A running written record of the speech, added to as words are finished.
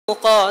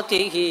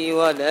تقاته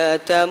ولا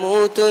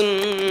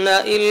تموتن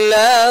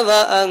إلا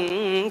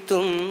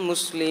وأنتم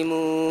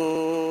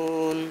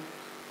مسلمون.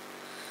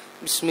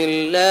 بسم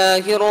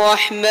الله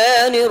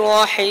الرحمن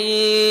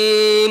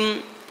الرحيم.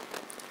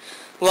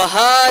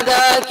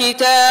 وهذا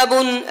كتاب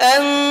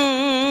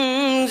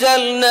أنزلناه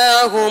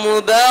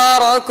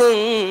مبارك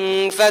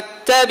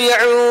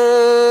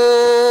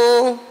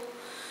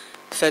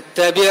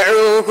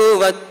فاتبعوه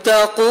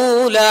واتقوا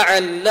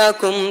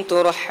لعلكم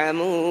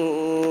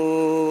ترحمون.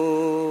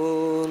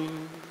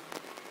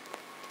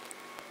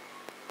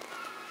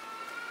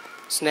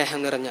 സ്നേഹം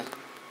നിറഞ്ഞ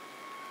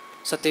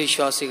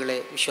സത്യവിശ്വാസികളെ,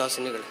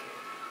 വിശ്വാസിനികളെ,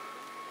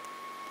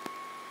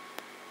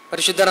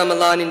 പരിശുദ്ധ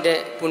റമളാനിൻ്റെ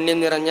പുണ്യം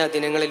നിറഞ്ഞ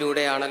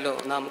ദിനങ്ങളിലൂടെയാണല്ലോ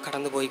നാം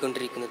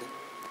കടന്നുപോയിക്കൊണ്ടിരിക്കുന്നത്.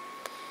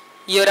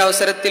 ഈ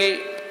ഒരവസരത്തിൽ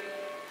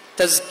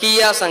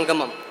തസ്കിയ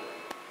സംഗമം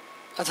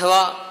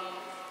അഥവാ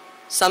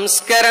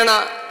സംസ്കരണ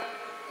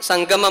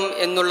സംഗമം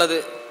എന്നുള്ളത്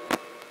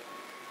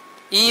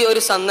ഈ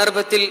ഒരു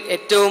സന്ദർഭത്തിൽ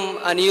ഏറ്റവും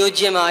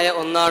അനുയോജ്യമായ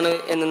ഒന്നാണ്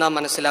എന്ന് നാം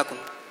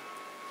മനസ്സിലാക്കുന്നു.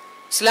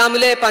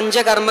 ഇസ്ലാമിലെ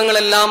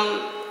പഞ്ചകർമ്മങ്ങളെല്ലാം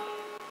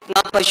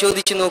നാം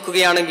പരിശോധിച്ച്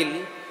നോക്കുകയാണെങ്കിൽ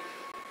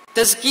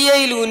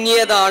തസ്കിയയിൽ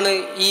ഊന്നിയതാണ്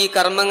ഈ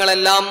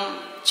കർമ്മങ്ങളെല്ലാം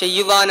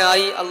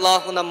ചെയ്യുവാനായി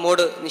അള്ളാഹു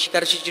നമ്മോട്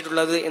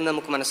നിഷ്കർഷിച്ചിട്ടുള്ളത് എന്ന്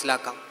നമുക്ക്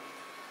മനസ്സിലാക്കാം.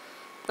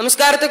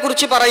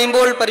 നമസ്കാരത്തെക്കുറിച്ച്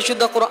പറയുമ്പോൾ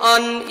പരിശുദ്ധ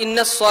ഖുർആൻ ഇന്ന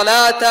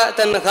സ്വലാത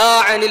തൻഹാ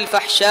അനിൽ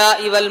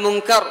ഫഹ്ശാഇ വൽ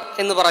മുൻകർ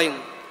എന്ന്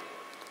പറയുന്നു.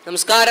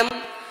 നമസ്കാരം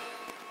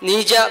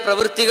നീച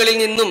പ്രവൃത്തികളിൽ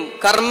നിന്നും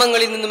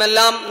കർമ്മങ്ങളിൽ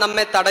നിന്നുമെല്ലാം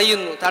നമ്മെ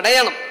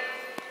തടയണം.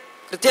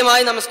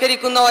 കൃത്യമായി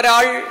നമസ്കരിക്കുന്ന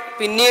ഒരാൾ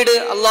പിന്നീട്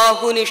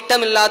അള്ളാഹുവിന്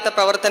ഇഷ്ടമില്ലാത്ത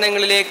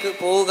പ്രവർത്തനങ്ങളിലേക്ക്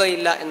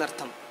പോവുകയില്ല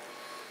എന്നർത്ഥം.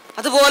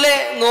 അതുപോലെ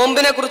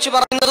നോമ്പിനെ കുറിച്ച്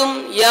പറയുന്നതും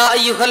യാ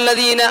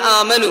അയ്യുഹല്ലദീന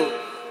ആമനു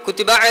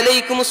കുതിബ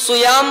അലൈക്കുമുസ്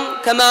സിയാം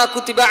കമാ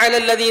കുതിബ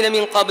അലല്ലദീന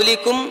മിൻ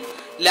ഖബ്ലിക്കും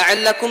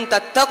ലഅല്ലക്കും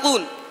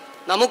തത്തഖൂൻ.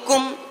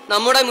 നമുക്കും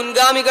നമ്മുടെ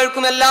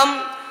മുൻഗാമികൾക്കുമെല്ലാം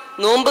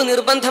നോമ്പ്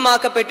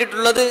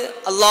നിർബന്ധമാക്കപ്പെട്ടിട്ടുള്ളത്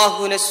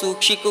അള്ളാഹുവിനെ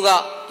സൂക്ഷിക്കുക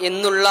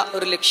എന്നുള്ള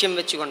ഒരു ലക്ഷ്യം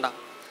വെച്ചുകൊണ്ടാണ്.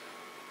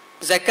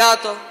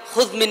 സകാത്ത്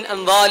ഖുദ് മിൻ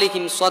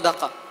അംവാലിഹിം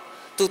സ്വദഖ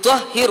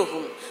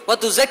തുതഹിറുഹും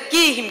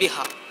വതുസക്കീഹിം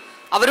ബിഹാ.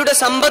 അവരുടെ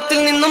സമ്പത്തിൽ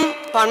നിന്നും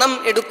പണം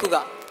എടുക്കുക,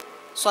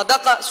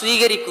 സ്വദഖ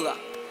സ്വീകരിക്കുക.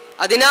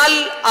 അതിനാൽ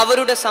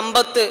അവരുടെ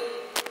സമ്പത്ത്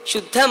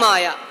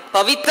ശുദ്ധമായ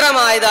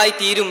പവിത്രമായതായി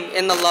തീരും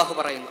എന്ന് അല്ലാഹു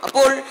പറയുന്നു.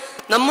 അപ്പോൾ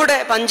നമ്മുടെ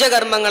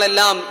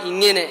പഞ്ചകർമ്മങ്ങളെല്ലാം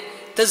ഇങ്ങനെ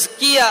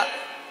തസ്കിയ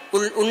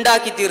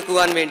ഉണ്ടാക്കി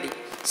തീർക്കുവാൻ വേണ്ടി,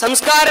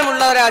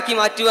 സംസ്കാരമുള്ളവരാക്കി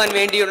മാറ്റുവാൻ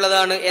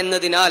വേണ്ടിയുള്ളതാണ്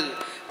എന്നതിനാൽ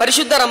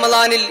പരിശുദ്ധ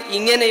റമളാനിൽ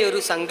ഇങ്ങനെയൊരു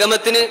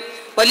സംഗമത്തിന്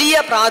വലിയ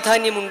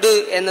പ്രാധാന്യമുണ്ട്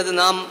എന്നത്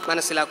നാം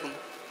മനസ്സിലാക്കുന്നു.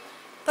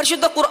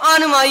 പരിശുദ്ധ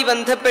ഖുർആനുമായി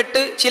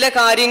ബന്ധപ്പെട്ട് ചില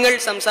കാര്യങ്ങൾ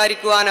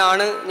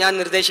സംസാരിക്കുവാനാണ് ഞാൻ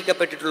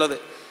നിർദ്ദേശിക്കപ്പെട്ടിട്ടുള്ളത്.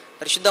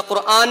 പരിശുദ്ധ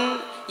ഖുർആൻ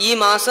ഈ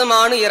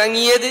മാസമാണ്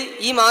ഇറങ്ങിയത്,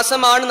 ഈ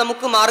മാസമാണ്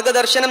നമുക്ക്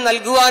മാർഗദർശനം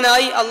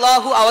നൽകുവാനായി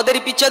അള്ളാഹു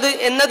അവതരിപ്പിച്ചത്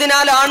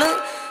എന്നതിനാലാണ്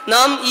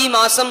നാം ഈ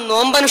മാസം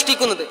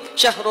നോമ്പനുഷ്ഠിക്കുന്നത്.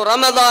 ഷഹ്റു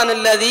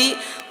റമദാനല്ലദീ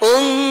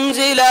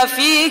ഉൻസില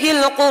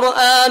ഫീഹിൽ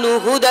ഖുർആനു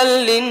ഹുദൽ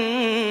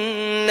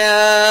ലിന്നാസ്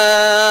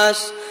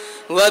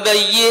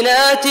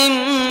വബയ്യിനാതിൻ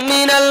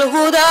മിനൽ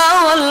ഹുദാ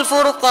വൽ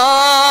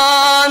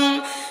ഫുർഖാൻ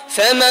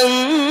ഫമൻ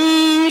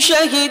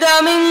ശഹിദ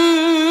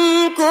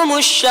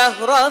മിൻകുമുശ്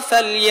ശഹ്റ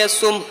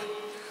ഫൽയസും.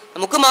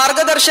 നമുക്ക്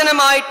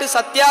മാർഗദർശനമായിട്ട്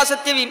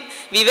സത്യാസത്യ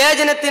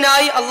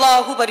വിവേചനത്തിനായി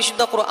അള്ളാഹു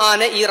പരിശുദ്ധ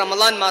ഖുർആനെ ഈ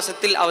റമളാൻ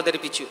മാസത്തിൽ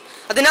അവതരിപ്പിച്ചു.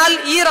 അതിനാൽ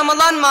ഈ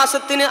റമളാൻ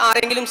മാസത്തിന്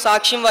ആരെങ്കിലും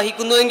സാക്ഷ്യം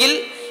വഹിക്കുന്നുവെങ്കിൽ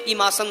ഈ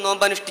മാസം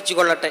നോമ്പനുഷ്ഠിച്ചു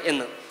കൊള്ളട്ടെ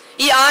എന്ന്.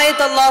 ഈ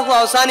ആയത്ത് അള്ളാഹു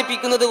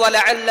അവസാനിപ്പിക്കുന്നത്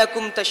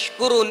വലഅല്ലക്കും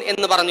തഷ്കുറൂൻ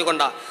എന്ന്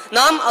പറഞ്ഞുകൊണ്ടാണ്.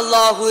 നാം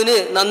അള്ളാഹുവിന്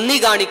നന്ദി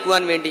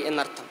കാണിക്കുവാൻ വേണ്ടി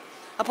എന്നർത്ഥം.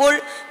 അപ്പോൾ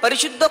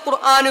പരിശുദ്ധ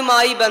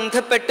ഖുർആനുമായി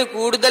ബന്ധപ്പെട്ട്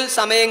കൂടുതൽ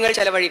സമയങ്ങൾ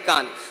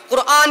ചെലവഴിക്കാൻ,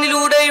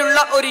 ഖുർആനിലൂടെയുള്ള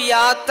ഒരു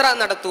യാത്ര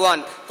നടത്തുവാൻ,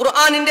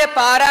 ഖുർആനിന്റെ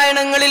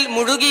പാരായണങ്ങളിൽ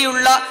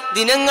മുഴുകിയുള്ള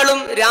ദിനങ്ങളും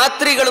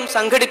രാത്രികളും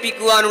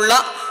സംഘടിപ്പിക്കുവാനുള്ള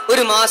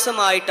ഒരു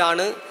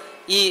മാസമായിട്ടാണ്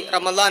ഈ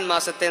റമളാൻ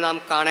മാസത്തെ നാം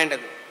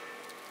കാണേണ്ടത്.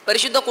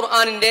 പരിശുദ്ധ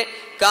ഖുർആനിന്റെ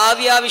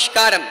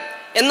കാവ്യാവിഷ്കാരം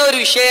എന്നൊരു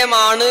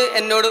വിഷയമാണ്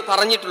എന്നോട്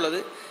പറഞ്ഞിട്ടുള്ളത്.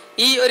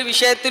 ഈ ഒരു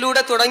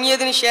വിഷയത്തിലൂടെ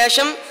തുടങ്ങിയതിന്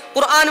ശേഷം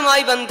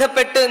ഖുർആനുമായി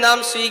ബന്ധപ്പെട്ട് നാം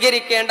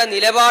സ്വീകരിക്കേണ്ട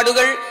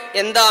നിലപാടുകൾ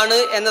എന്താണ്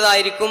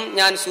എന്നതായിരിക്കും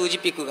ഞാൻ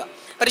സൂചിപ്പിക്കുക.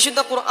 പരിശുദ്ധ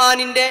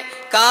ഖുർആനിന്റെ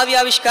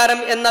കാവ്യാവിഷ്കാരം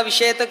എന്ന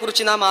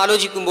വിഷയത്തെക്കുറിച്ച് നാം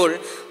ആലോചിക്കുമ്പോൾ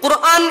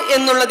ഖുർആൻ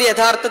എന്നുള്ളത്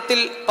യഥാർത്ഥത്തിൽ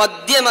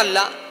പദ്യമല്ല,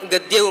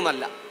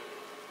 ഗദ്യവുമല്ല.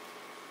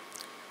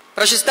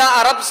 പ്രശസ്ത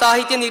അറബ്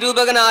സാഹിത്യ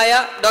നിരൂപകനായ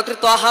ഡോക്ടർ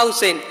ത്വാഹ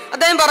ഹുസൈൻ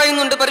അദ്ദേഹം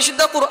പറയുന്നുണ്ട്,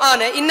 പരിശുദ്ധ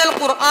ഖുർആന് ഇന്നൽ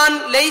ഖുർആൻ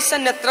ലൈസ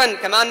നത്രൻ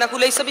കമാ അന്നഹു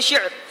ലൈസ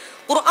ബിശിഅർ.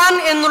 ഖുർആൻ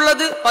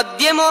എന്നുള്ളത്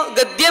പദ്യമോ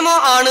ഗദ്യമോ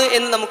ആണ്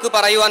എന്ന് നമുക്ക്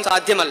പറയുവാൻ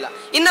സാധ്യമല്ല.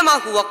 ഇന്നമാ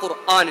ഹുവ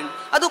ഖുർആൻ,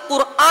 അത്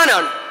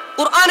ഖുർആനാണ്.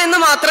 ഖുർആൻ എന്ന്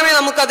മാത്രമേ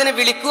നമുക്ക് അതിനെ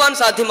വിളിക്കുവാൻ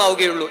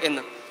സാധ്യമാവുകയുള്ളൂ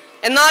എന്ന്.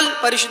 എന്നാൽ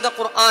പരിശുദ്ധ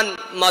ഖുർആൻ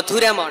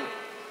മധുരമാണ്.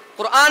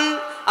 ഖുർആൻ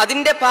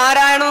അതിന്റെ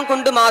പാരായണം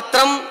കൊണ്ട്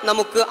മാത്രം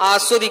നമുക്ക്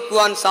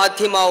ആസ്വദിക്കുവാൻ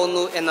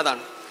സാധ്യമാവുന്നു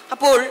എന്നതാണ്.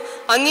 അപ്പോൾ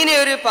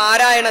അങ്ങനെയൊരു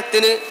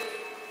പാരായണത്തിന്,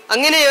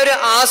 അങ്ങനെയൊരു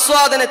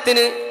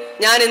ആസ്വാദനത്തിന്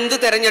ഞാൻ എന്ത്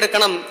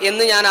തിരഞ്ഞെടുക്കണം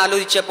എന്ന് ഞാൻ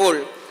ആലോചിച്ചപ്പോൾ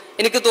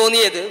എനിക്ക്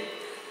തോന്നിയത്,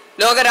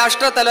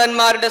 ലോകരാഷ്ട്ര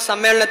തലവന്മാരുടെ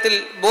സമ്മേളനത്തിൽ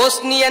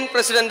ബോസ്നിയൻ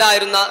പ്രസിഡന്റ്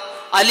ആയിരുന്ന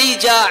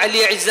അലീജ അലി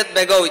ഇസ്സത്ത്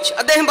ബെഗോവിച്ച്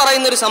അദ്ദേഹം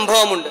പറയുന്ന ഒരു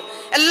സംഭവമുണ്ട്.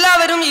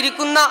 എല്ലാവരും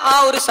ഇരിക്കുന്ന ആ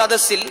ഒരു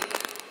സദസ്സിൽ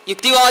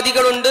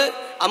യുക്തിവാദികളുണ്ട്,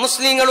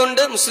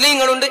 അമുസ്ലിങ്ങളുണ്ട്,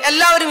 മുസ്ലിങ്ങളുണ്ട്,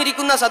 എല്ലാവരും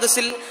ഇരിക്കുന്ന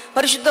സദസ്സിൽ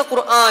പരിശുദ്ധ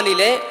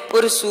ഖുർആനിലെ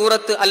ഒരു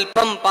സൂറത്ത്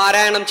അല്പം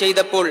പാരായണം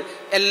ചെയ്തപ്പോൾ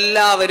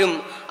എല്ലാവരും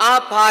ആ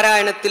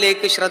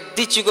പാരായണത്തിലേക്ക്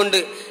ശ്രദ്ധിച്ചുകൊണ്ട്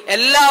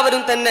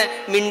എല്ലാവരും തന്നെ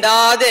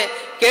മിണ്ടാതെ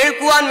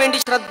കേൾക്കുവാൻ വേണ്ടി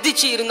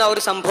ശ്രദ്ധിച്ചിരുന്ന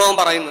ഒരു സംഭവം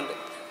പറയുന്നുണ്ട്.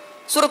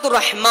 സൂറത്തുർ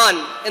റഹ്മാൻ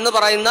എന്ന്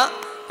പറയുന്ന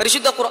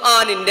പരിശുദ്ധ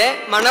ഖുർആനിന്റെ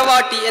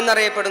മണവാട്ടി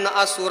എന്നറിയപ്പെടുന്ന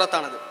ആ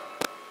സൂറത്താണത്.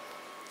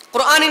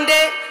 ഖുർആനിന്റെ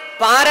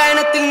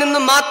പാരായണത്തിൽ നിന്ന്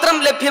മാത്രം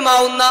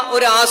ലഭ്യമാവുന്ന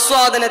ഒരു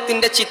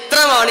ആസ്വാദനത്തിന്റെ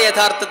ചിത്രമാണ്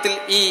യഥാർത്ഥത്തിൽ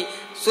ഈ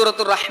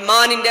സൂറത്തുർ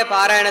റഹ്മാനിന്റെ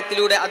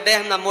പാരായണത്തിലൂടെ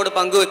അദ്ദേഹം നമ്മോട്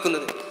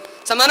പങ്കുവെക്കുന്നത്.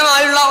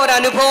 സമാനമായുള്ള ഒരു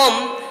അനുഭവം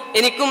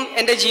എനിക്കും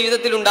എൻ്റെ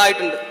ജീവിതത്തിൽ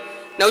ഉണ്ടായിട്ടുണ്ട്.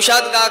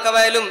 നൗഷാദ്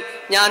കാക്കവയലും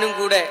ഞാനും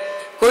കൂടെ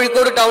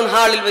കോഴിക്കോട് ടൗൺ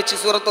ഹാളിൽ വെച്ച്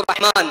സൂറത്തുർ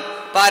റഹ്മാൻ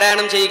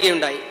പാരായണം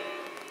ചെയ്യുകയുണ്ടായി.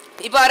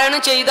 ഈ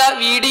പാരായണം ചെയ്ത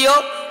വീഡിയോ,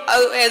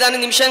 ഏതാനും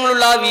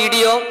നിമിഷങ്ങളുള്ള ആ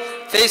വീഡിയോ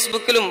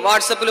ഫേസ്ബുക്കിലും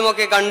വാട്സപ്പിലും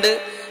ഒക്കെ കണ്ട്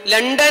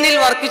ലണ്ടനിൽ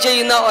വർക്ക്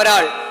ചെയ്യുന്ന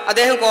ഒരാൾ,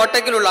 അദ്ദേഹം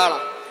കോട്ടയ്ക്കിലുള്ള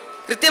ആളാണ്,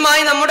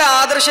 കൃത്യമായി നമ്മുടെ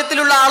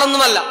ആദർശത്തിലുള്ള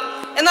ആളൊന്നുമല്ല,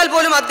 എന്നാൽ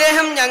പോലും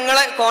അദ്ദേഹം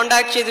ഞങ്ങളെ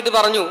കോണ്ടാക്ട് ചെയ്തിട്ട്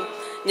പറഞ്ഞു,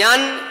 ഞാൻ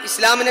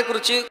ഇസ്ലാമിനെ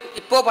കുറിച്ച്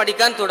ഇപ്പോൾ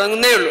പഠിക്കാൻ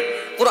തുടങ്ങുന്നേ ഉള്ളൂ,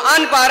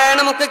 ഖുർആൻ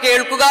പാരായണമൊക്കെ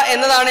കേൾക്കുക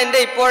എന്നതാണ് എൻ്റെ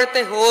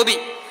ഇപ്പോഴത്തെ ഹോബി,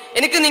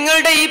 എനിക്ക്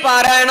നിങ്ങളുടെ ഈ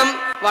പാരായണം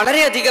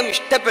വളരെയധികം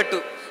ഇഷ്ടപ്പെട്ടു,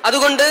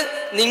 അതുകൊണ്ട്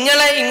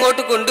നിങ്ങളെ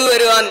ഇങ്ങോട്ട്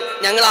കൊണ്ടുവരുവാൻ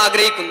ഞങ്ങൾ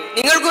ആഗ്രഹിക്കുന്നു,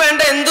 നിങ്ങൾക്ക്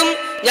വേണ്ട എന്തും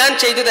ഞാൻ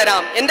ചെയ്തു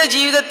തരാം, എൻ്റെ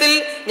ജീവിതത്തിൽ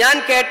ഞാൻ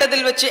കേട്ടതിൽ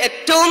വെച്ച്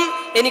ഏറ്റവും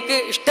എനിക്ക്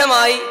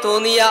ഇഷ്ടമായി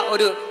തോന്നിയ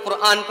ഒരു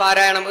ഖുർആൻ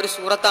പാരായണം, ഒരു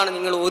സൂറത്താണ്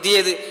നിങ്ങൾ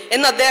ഓതിയത്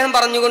എന്ന് അദ്ദേഹം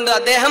പറഞ്ഞുകൊണ്ട്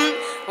അദ്ദേഹം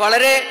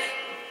വളരെ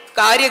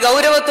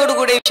കാര്യഗൗരവത്തോടു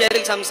കൂടി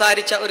വിഷയത്തിൽ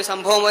സംസാരിച്ച ഒരു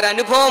സംഭവം, ഒരു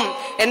അനുഭവം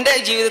എൻ്റെ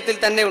ജീവിതത്തിൽ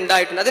തന്നെ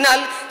ഉണ്ടായിട്ടുണ്ട്. അതിനാൽ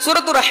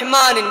സൂറത്തുർ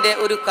റഹ്മാനിന്റെ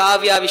ഒരു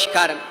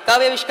കാവ്യാവിഷ്കാരം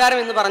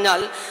എന്ന് പറഞ്ഞാൽ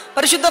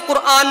പരിശുദ്ധ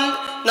ഖുർആൻ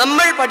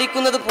നമ്മൾ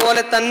പഠിക്കുന്നത്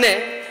പോലെ തന്നെ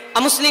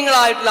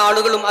അമുസ്ലിങ്ങളായിട്ടുള്ള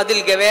ആളുകളും അതിൽ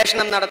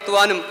ഗവേഷണം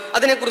നടത്തുവാനും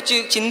അതിനെക്കുറിച്ച്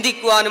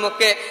ചിന്തിക്കുവാനും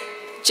ഒക്കെ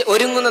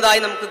ഒരുങ്ങുന്നതായി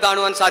നമുക്ക്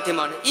കാണുവാൻ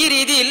സാധ്യമാണ്. ഈ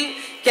രീതിയിൽ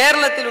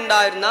കേരളത്തിൽ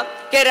ഉണ്ടായിരുന്ന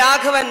കെ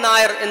രാഘവൻ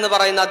നായർ എന്ന്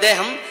പറയുന്ന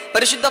അദ്ദേഹം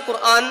പരിശുദ്ധ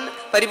ഖുർആൻ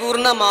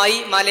പരിപൂർണമായി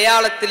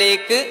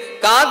മലയാളത്തിലേക്ക്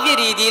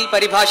കാവ്യരീതിയിൽ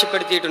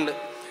പരിഭാഷപ്പെടുത്തിയിട്ടുണ്ട്.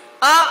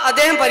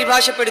 അദ്ദേഹം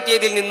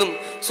പരിഭാഷപ്പെടുത്തിയതിൽ നിന്നും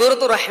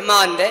സൂറത്തുർ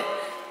റഹ്മാന്റെ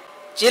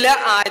ചില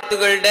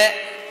ആയത്തുകളുടെ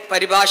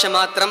പരിഭാഷ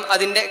മാത്രം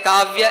അതിന്റെ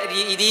കാവ്യ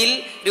രീതിയിൽ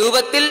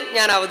രൂപത്തിൽ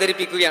ഞാൻ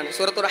അവതരിപ്പിക്കുകയാണ്.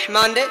 സൂറത്തുർ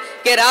റഹ്മാന്റെ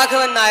കെ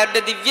രാഘവൻ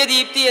നായരുടെ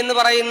ദിവ്യദീപ്തി എന്ന്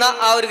പറയുന്ന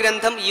ആ ഒരു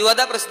ഗ്രന്ഥം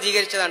യുവത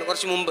പ്രസിദ്ധീകരിച്ചതാണ്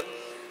കുറച്ചു മുമ്പ്.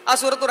 ആ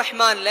സൂറത്തുർ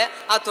റഹ്മാനിലെ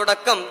ആ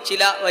തുടക്കം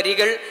ചില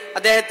വരികൾ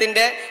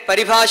അദ്ദേഹത്തിന്റെ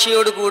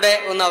പരിഭാഷയോടുകൂടെ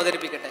ഒന്ന്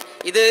അവതരിപ്പിക്കട്ടെ.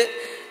 ഇത്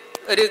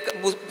ഒരു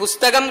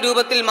പുസ്തകം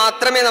രൂപത്തിൽ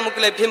മാത്രമേ നമുക്ക്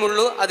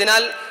ലഭ്യമുള്ളൂ.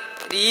 അതിനാൽ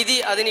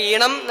അതിന്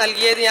ഈണം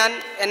നൽകിയത് ഞാൻ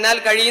എന്നാൽ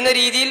കഴിയുന്ന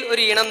രീതിയിൽ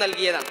ഒരു ഈണം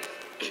നൽകിയതാണ്.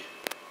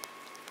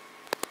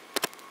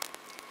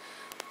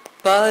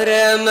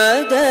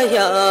 പരമദയാപരൻ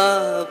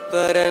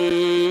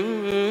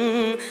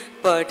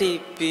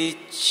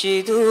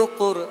പഠിപ്പിച്ചിതു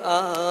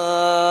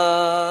ഖുർആൻ,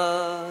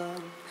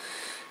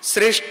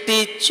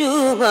 സൃഷ്ടിച്ചു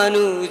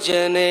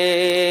മനുജനെ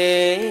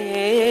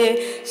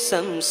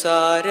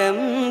സംസാരം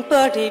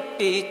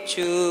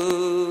പഠിപ്പിച്ചു.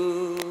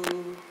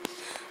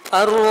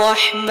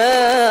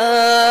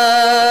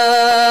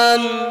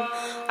 അർ-റഹ്മാൻ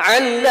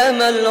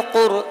അല്ലമൽ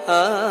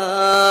ഖുർആൻ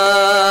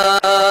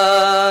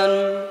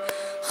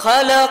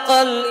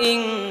ഖലഖൽ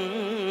ഇൻസാൻ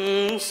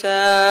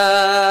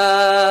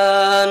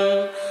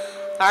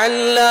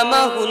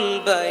അല്ലമഹുൽ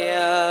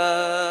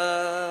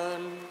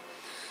ബയാൻ.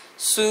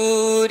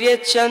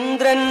 സൂര്യചന്ദ്രന്മാർ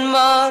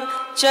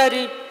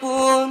ചരിപ്പൂ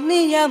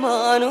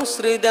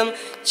നിയമാനുസൃതം,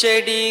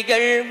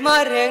 ചെടികൾ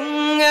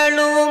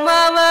മരങ്ങളും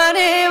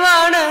അവനെ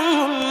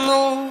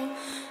വണങ്ങുന്നു.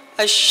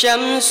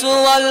 അശ്ശംസു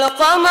വൽ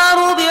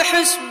ഖമറു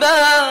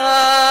ബിഹുസ്ബാൻ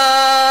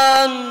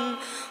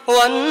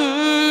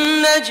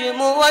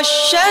വന്നജ്മു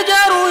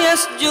വശ്ശജറു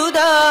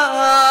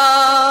യസ്ജുദാൻ.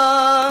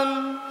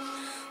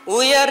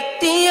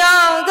 ഉയർത്തിയ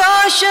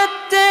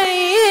ആകാശത്തെ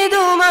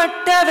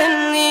ഇതുമട്ടവൻ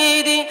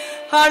നീതി,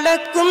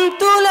 അളക്കും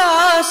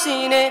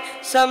തുലാസിനെ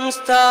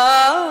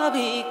സംസ്ഥാപിക്കുകയും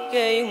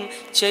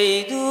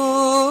ചെയ്തു.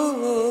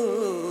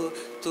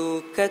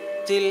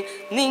 തൂക്കത്തിൽ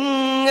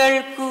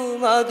നിങ്ങൾക്കു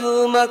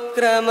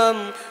മധുമക്രമം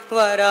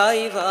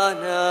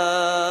വരായിവാനായി.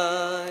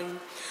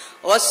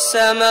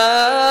 والسماء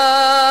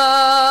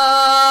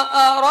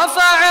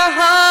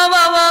رفعها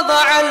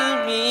ووضع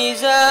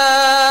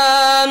الميزان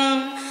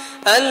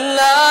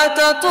ألا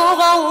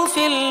تطغوا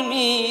في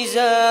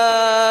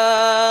الميزان.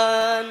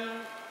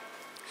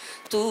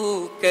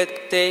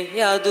 തൂക്കത്തെ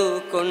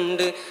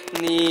അതുകൊണ്ട്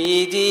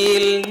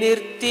നീതിയിൽ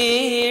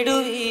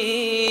നിർത്തിയിടുവീൻ.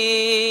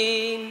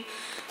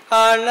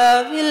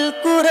 അളവിൽ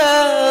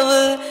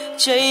കുറവ്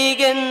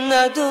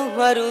ചെയ്യുന്നതു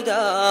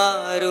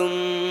മരുതാരും.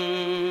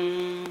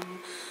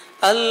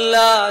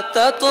 അല്ലാ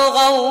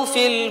തത്ഗൗ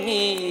ഫിൽ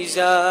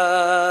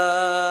മീസാൻ.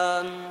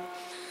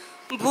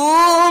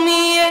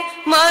 ഭൂമിയെ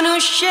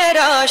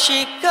മനുഷ്യരാശിക്കായി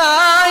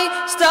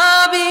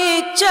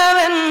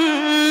സ്ഥാപിച്ചവൻ,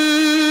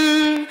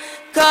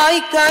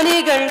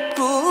 കായ്ക്കനികൾ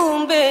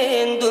കൂമ്പേന്തുന്നൊരീന്ത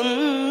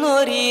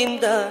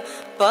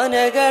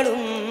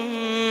പനകളും,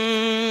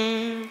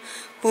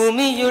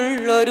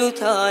 ഭൂമിയുള്ളൊരു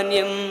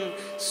ധാന്യം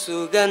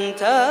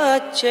സുഗന്ധ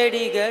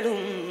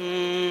ചെടികളും.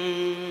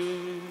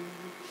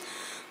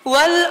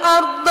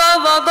 والأرض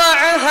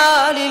وضعها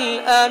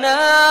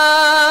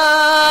للأنام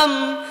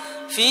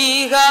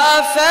فيها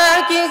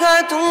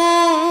فاكهة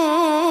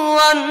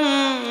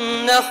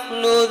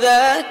والنخل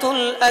ذات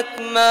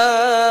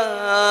الأكمام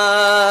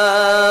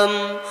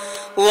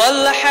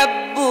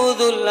والحب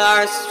ذو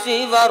العصف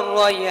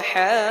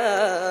والريحان.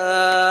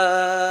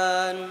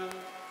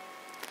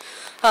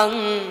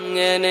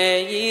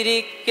 അങ്ങനെയിരിക്കവേ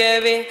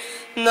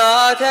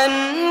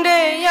നാഥന്റെ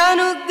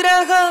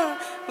അനുഗ്രഹ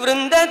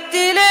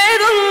വൃന്ദത്തിലേതൊന്നിനെ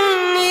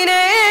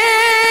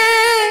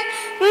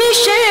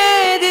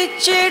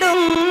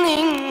നിഷേധിച്ചിടും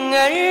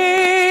നിങ്ങൾ,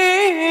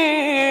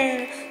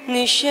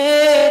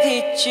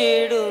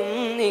 നിഷേധിച്ചിടും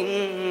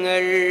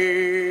നിങ്ങൾ.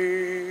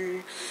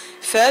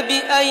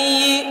 فبأي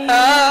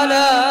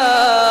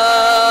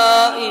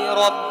آلاء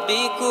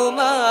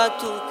ربكما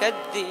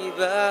تكذبان.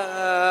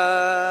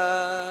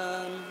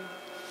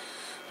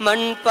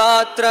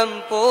 മൺപാത്രം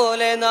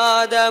പോലെ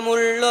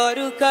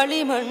നാദമുള്ളൊരു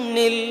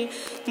കളിമണ്ണിൽ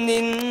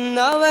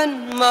നിന്നവൻ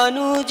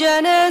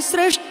മനുജനെ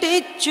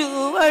സൃഷ്ടിച്ചു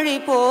വഴി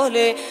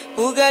പോലെ.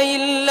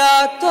 പുകയില്ലാത്തോരഗ്നി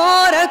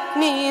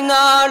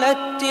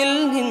നാളത്തിൽ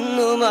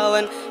നിന്നും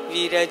അവൻ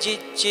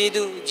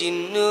വിരചിച്ചിതു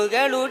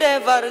ജിന്നുകളുടെ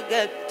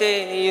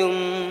വർഗത്തെയും.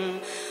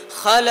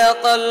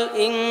 خلق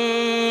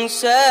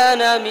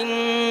الإنسان من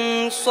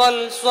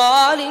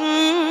صلصال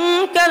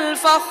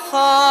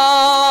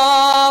كالفخار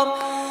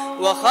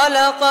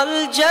وخلق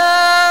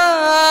الجان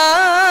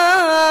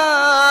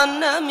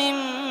من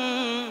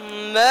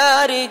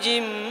مارج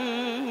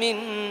من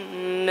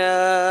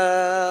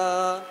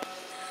نار.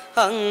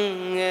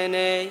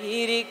 അങ്ങനെയിരിക്കവേ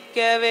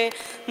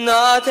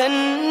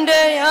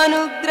നാഥന്റെ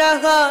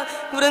അനുഗ്രഹ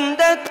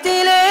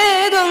വൃന്ദത്തിലേതൊന്നിനെ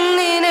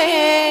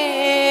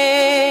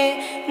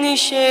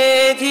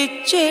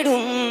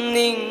നിഷേധിച്ചിടും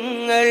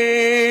നിങ്ങൾ,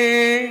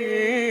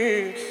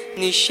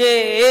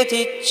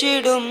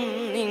 നിഷേധിച്ചിടും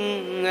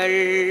നിങ്ങൾ.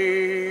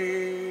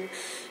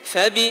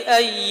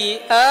 فبأي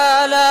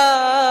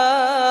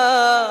آلاء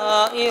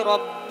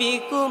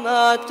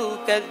ربكما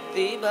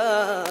تكذبان.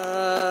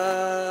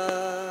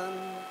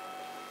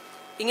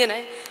 ഇങ്ങനെ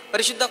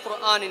പരിശുദ്ധ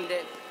ഖുർആനിന്റെ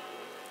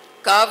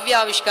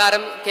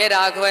കാവ്യാവിഷ്കാരം കെ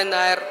രാഘവൻ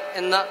നായർ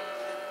എന്ന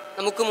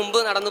നമുക്ക് മുമ്പ്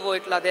നടന്നു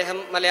പോയിട്ടുള്ള അദ്ദേഹം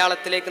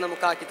മലയാളത്തിലേക്ക്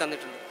നമുക്ക് ആക്കി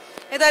തന്നിട്ടുണ്ട്.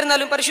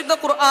 ഏതായിരുന്നാലും പരിശുദ്ധ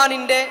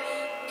ഖുർആനിന്റെ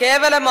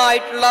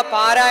കേവലമായിട്ടുള്ള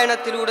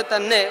പാരായണത്തിലൂടെ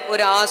തന്നെ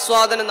ഒരു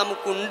ആസ്വാദനം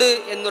നമുക്കുണ്ട്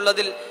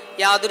എന്നുള്ളതിൽ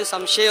യാതൊരു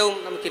സംശയവും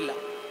നമുക്കില്ല.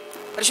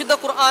 പരിശുദ്ധ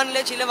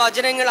ഖുർആനിലെ ചില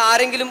വചനങ്ങൾ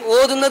ആരെങ്കിലും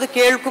ഓതുന്നത്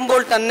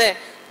കേൾക്കുമ്പോൾ തന്നെ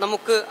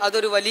നമുക്ക്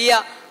അതൊരു വലിയ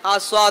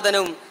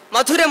ആസ്വാദനവും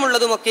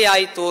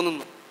മധുരമുള്ളതുമൊക്കെയായി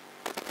തോന്നുന്നു.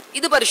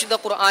 ഇത് പരിശുദ്ധ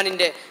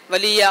ഖുർആനിന്റെ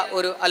വലിയ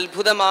ഒരു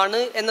അത്ഭുതമാണ്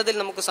എന്നതിൽ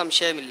നമുക്ക്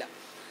സംശയമില്ല.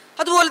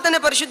 അതുപോലെ തന്നെ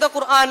പരിശുദ്ധ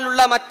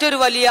ഖുർആനിലുള്ള മറ്റൊരു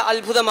വലിയ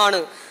അത്ഭുതമാണ്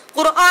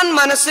ഖുർആൻ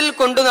മനസ്സിൽ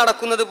കൊണ്ടു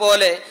നടക്കുന്നത്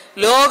പോലെ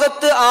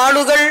ലോകത്ത്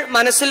ആളുകൾ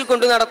മനസ്സിൽ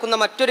കൊണ്ടു നടക്കുന്ന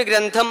മറ്റൊരു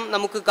ഗ്രന്ഥം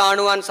നമുക്ക്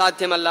കാണുവാൻ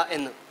സാധ്യമല്ല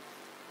എന്ന്.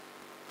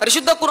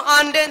 പരിശുദ്ധ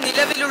ഖുർആന്റെ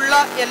നിലവിലുള്ള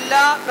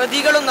എല്ലാ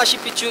പ്രതികളും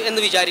നശിപ്പിച്ചു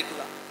എന്ന്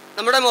വിചാരിക്കുക.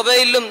 നമ്മുടെ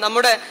മൊബൈലിലും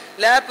നമ്മുടെ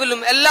ലാപ്പിലും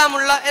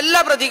എല്ലാമുള്ള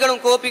എല്ലാ പ്രതികളും,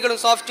 കോപ്പികളും,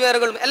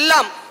 സോഫ്റ്റ്വെയറുകളും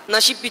എല്ലാം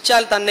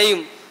നശിപ്പിച്ചാൽ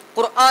തന്നെയും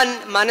ഖുർആൻ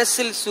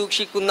മനസ്സിൽ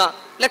സൂക്ഷിക്കുന്ന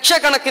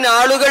ലക്ഷക്കണക്കിന്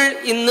ആളുകൾ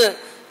ഇന്ന്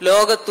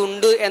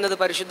ലോകത്തുണ്ട് എന്നത്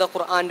പരിശുദ്ധ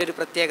ഖുർആന്റെ ഒരു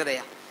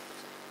പ്രത്യേകതയാണ്.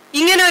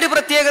 ഇങ്ങനെ ഒരു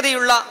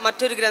പ്രത്യേകതയുള്ള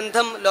മറ്റൊരു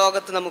ഗ്രന്ഥം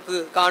ലോകത്ത് നമുക്ക്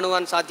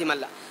കാണുവാൻ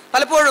സാധ്യമല്ല.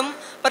 പലപ്പോഴും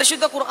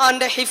പരിശുദ്ധ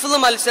ഖുർആന്റെ ഹിഫ്ള്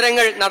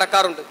മത്സരങ്ങൾ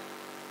നടക്കാറുണ്ട്.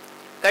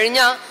 കഴിഞ്ഞ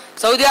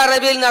സൗദി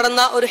അറേബ്യയിൽ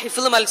നടന്ന ഒരു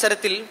ഹിഫ്ള്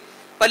മത്സരത്തിൽ,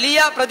 വലിയ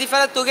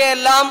പ്രതിഫല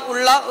തുകയെല്ലാം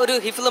ഉള്ള ഒരു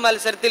ഹിഫ്ള്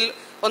മത്സരത്തിൽ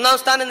ഒന്നാം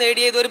സ്ഥാനം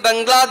നേടിയത് ഒരു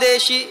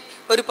ബംഗ്ലാദേശി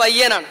ഒരു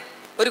പയ്യനാണ്,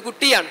 ഒരു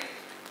കുട്ടിയാണ്.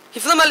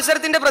 ഹിഫ്ള്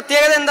മത്സരത്തിന്റെ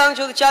പ്രത്യേകത എന്താണെന്ന്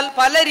ചോദിച്ചാൽ,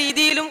 പല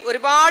രീതിയിലും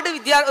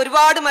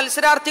ഒരുപാട്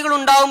മത്സരാർത്ഥികൾ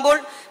ഉണ്ടാവുമ്പോൾ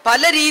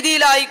പല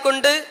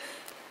രീതിയിലായിക്കൊണ്ട്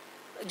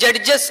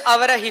ജഡ്ജസ്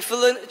അവരെ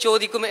ഹിഫ്ള്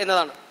ചോദിക്കും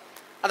എന്നതാണ്.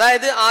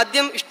 അതായത്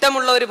ആദ്യം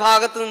ഇഷ്ടമുള്ള ഒരു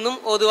ഭാഗത്ത് നിന്നും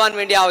ഓതുവാൻ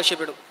വേണ്ടി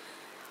ആവശ്യപ്പെടും.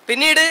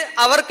 പിന്നീട്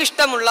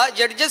അവർക്കിഷ്ടമുള്ള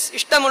ജഡ്ജസ്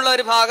ഇഷ്ടമുള്ള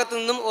ഒരു ഭാഗത്ത്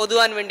നിന്നും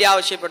ഓതുവാൻ വേണ്ടി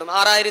ആവശ്യപ്പെടും.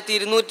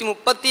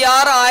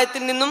 6236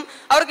 ആയത്തിൽ നിന്നും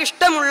അവർക്ക്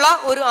ഇഷ്ടമുള്ള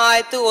ഒരു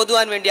ആയത്ത്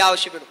ഓതുവാൻ വേണ്ടി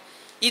ആവശ്യപ്പെടും.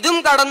 ഇതും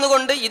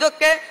കടന്നുകൊണ്ട്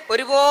ഇതൊക്കെ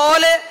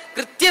ഒരുപോലെ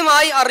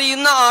കൃത്യമായി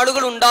അറിയുന്ന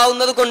ആളുകൾ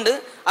ഉണ്ടാവുന്നത് കൊണ്ട്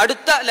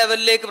അടുത്ത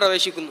ലെവലിലേക്ക്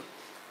പ്രവേശിക്കുന്നു.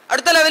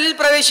 അടുത്ത ലെവലിൽ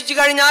പ്രവേശിച്ചു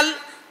കഴിഞ്ഞാൽ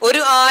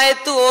ഒരു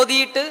ആയത്ത്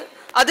ഓതിയിട്ട്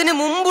അതിന്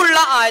മുമ്പുള്ള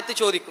ആയത്ത്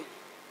ചോദിക്കും.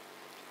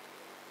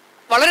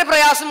 വളരെ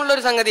പ്രയാസമുള്ള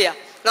ഒരു സംഗതിയാ.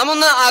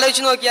 നമ്മൊന്ന്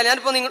ആലോചിച്ച് നോക്കിയാൽ,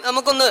 ഞാനിപ്പോ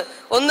നമുക്കൊന്ന്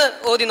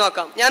ഓതി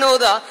നോക്കാം. ഞാൻ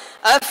ഓതാ,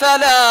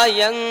 അഫലാ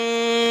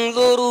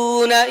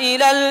യൻദുറൂന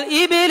ഇലൽ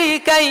ഇബ്ലി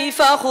കൈഫ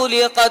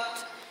ഖുലിഖത്.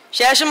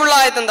 ശേഷമുള്ള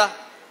ആയത്ത് എന്താ?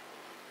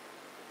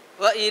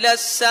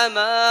 വഇലസ്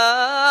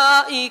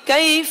സമാഇ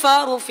കൈഫ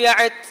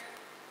റുഫിഅത്.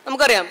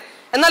 നമുക്കറിയാം.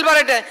 എന്നാൽ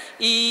പറയട്ടെ,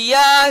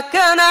 ഇയ്യാക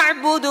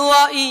നഅ്ബുദു വ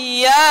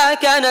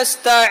ഇയ്യാക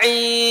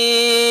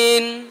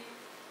നസ്തഈൻ.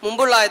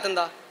 മുമ്പുള്ള ആയത്ത്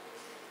എന്താ?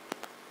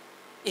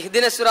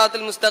 ഇഹ്ദിനസ്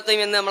സിറാത്തുൽ മുസ്തഖീം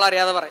എന്ന് നമ്മൾ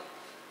അറിയാതെ പറയും.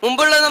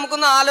 മുമ്പുള്ളത്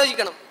നമുക്കൊന്ന്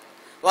ആലോചിക്കണം.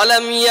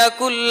 വലം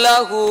യകുൽ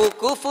ലഹു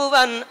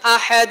കുഫുവൻ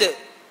അഹദ്.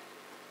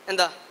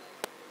 എന്താ?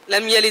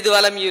 ലം യലിദ്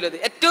വലം യൂലദ്.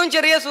 ഏറ്റവും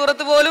ചെറിയ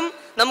സൂറത്ത് പോലും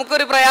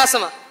നമുക്കൊരു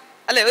പ്രയാസമാണ്,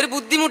 അല്ലെ? ഒരു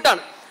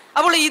ബുദ്ധിമുട്ടാണ്.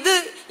 അപ്പോൾ ഇത്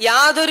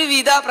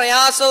യാതൊരുവിധ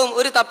പ്രയാസവും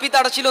ഒരു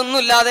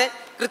തപ്പിത്തടച്ചിലൊന്നുമില്ലാതെ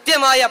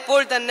കൃത്യമായി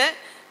അപ്പോൾ തന്നെ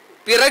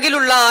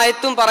പിറകിലുള്ള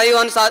ആയത്തും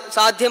പറയുവാൻ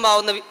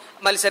സാധ്യമാവുന്ന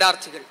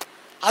മത്സരാർത്ഥികൾ,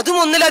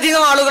 അതും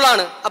ഒന്നിലധികം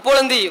ആളുകളാണ്. അപ്പോൾ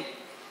എന്ത് ചെയ്യും?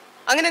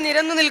 അങ്ങനെ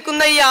നിരന്നു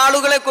നിൽക്കുന്ന ഈ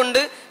ആളുകളെ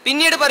കൊണ്ട്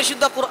പിന്നീട്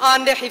പരിശുദ്ധ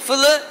ഖുർആന്റെ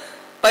ഹിഫ്ള്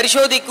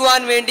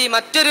പരിശോധിക്കുവാൻ വേണ്ടി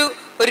മറ്റൊരു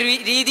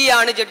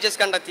രീതിയാണ് ജഡ്ജസ്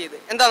കണ്ടെത്തിയത്.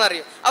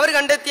 എന്താണെന്നറിയോ? അവർ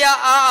കണ്ടെത്തിയ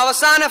ആ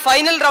അവസാന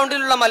ഫൈനൽ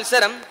റൗണ്ടിലുള്ള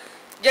മത്സരം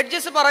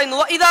ജഡ്ജസ്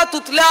പറയുന്നു, ഇദാ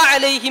തുത്ലാ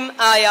അലൈഹിം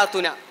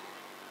ആയാതുന.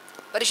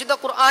 പരിശുദ്ധ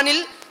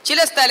ഖുർആനിൽ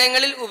ചില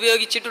സ്ഥലങ്ങളിൽ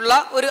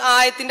ഉപയോഗിച്ചിട്ടുള്ള ഒരു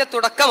ആയത്തിന്റെ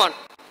തുടക്കമാണ്.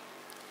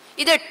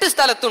 ഇത് 8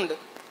 സ്ഥലത്തുണ്ട്.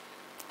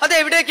 അത്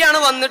എവിടെയൊക്കെയാണ്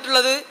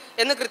വന്നിട്ടുള്ളത്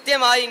എന്ന്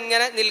കൃത്യമായി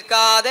ഇങ്ങനെ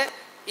നിൽക്കാതെ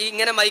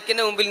ഇങ്ങനെ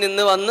മൈക്കിന്റെ മുമ്പിൽ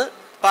നിന്ന് വന്ന്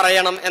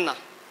പറയണം എന്നാ.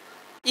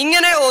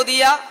 ഇങ്ങനെ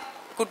ഓതിയ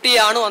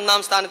കുട്ടിയാണ്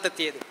 1-ാം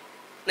സ്ഥാനത്തെത്തിയത്.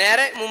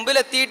 നേരെ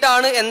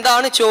മുമ്പിലെത്തിയിട്ടാണ്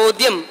എന്താണ്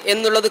ചോദ്യം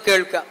എന്നുള്ളത്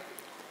കേൾക്കുക.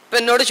 ഇപ്പൊ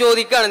എന്നോട്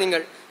ചോദിക്കുകയാണ്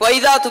നിങ്ങൾ,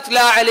 വൈദാ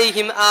തുത്ലാ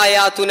അലൈഹിം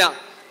ആയാതുന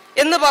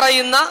എന്ന്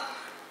പറയുന്ന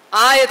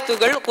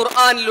ആയത്തുകൾ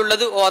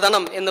ഖുർആനിലുള്ളത്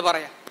ഓതണം എന്ന്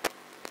പറയാം.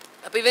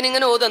 അപ്പൊ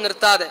ഇവനിങ്ങനെ ഓത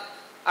നിർത്താതെ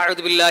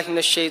അഊദു ബില്ലാഹി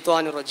മിനശ്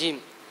ശൈത്വാനിർ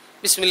റജീം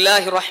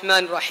ബിസ്മില്ലാഹിർ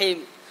റഹ്മാനിർ റഹീം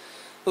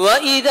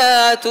وَإِذَا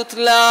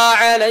تُتْلَى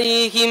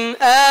عَلَيْهِمْ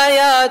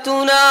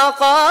آيَاتُنَا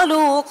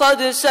قَالُوا قَدْ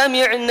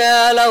سَمِعْنَا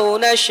لَوْ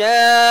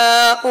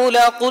نَشَاءُ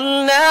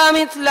لَقُلْنَا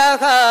مِثْلَ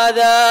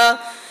هَذَا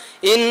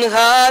إِنْ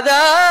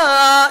هَذَا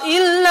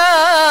إِلَّا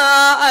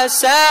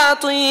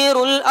أَسَاطِيرُ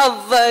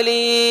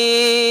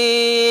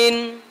الْأَوَّلِينَ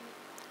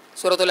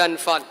സൂറത്തുൽ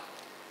അൻഫാൽ.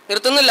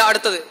 നിർത്തുന്നില്ല,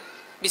 അടുത്തത്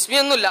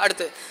ബിസ്മിയൊന്നുമില്ല,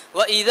 അടുത്ത്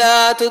وَإِذَا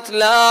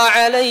تُتْلَى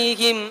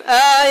عَلَيْهِمْ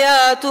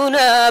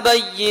آيَاتُنَا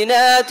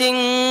بَيِّنَاتٍ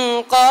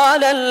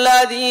قَالَ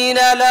الَّذِينَ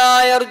لَا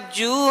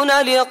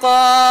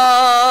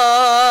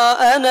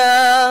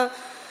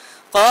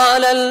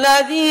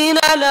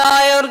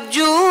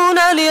يَرْجُونَ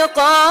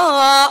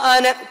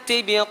لِقَاءَنَا ائْتِ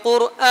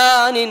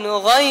بِقُرْآنٍ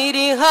غَيْرِ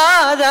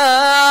هَذَا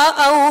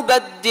أَوْ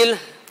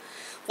بَدِّلْهُ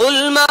قُلْ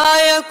مَا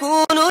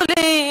يَكُونُ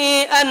لِي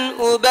أَنْ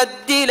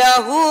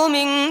أُبَدِّلَهُ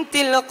مِنْ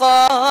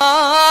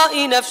تِلْقَاءِ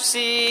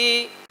نَفْسِي.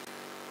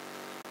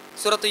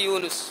 സൂറത്ത്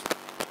യൂനുസ്.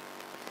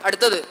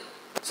 അടുത്തത്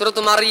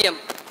സൂറത്ത് മറിയം.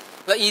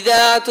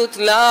 وَإِذَا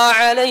تُتْلَى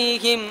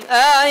عَلَيْهِمْ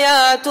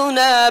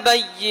آيَاتُنَا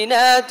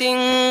بَيِّنَاتٍ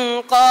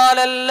قَالَ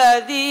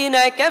الَّذِينَ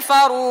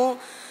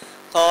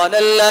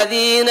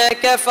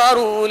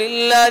كَفَرُوا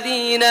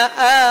لِلَّذِينَ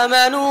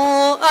آمَنُوا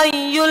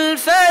أَيُّ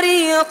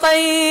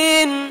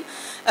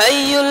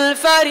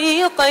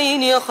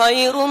الْفَرِيقَيْنِ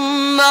خَيْرٌ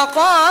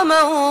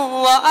مَقَامًا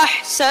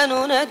وَأَحْسَنُ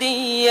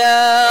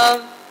نَدِيًّا.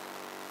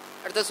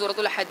 അടുത്ത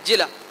സൂറത്തുൽ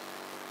ഹജ്ജില.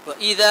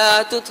 وَإِذَا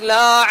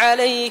تُتْلَى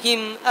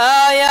عَلَيْهِمْ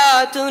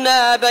آيَاتُنَا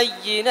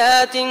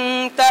بَيِّنَاتٍ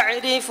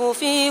تَعْرِفُ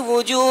فِي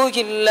وُجُوهِ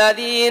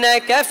الَّذِينَ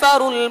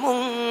كَفَرُوا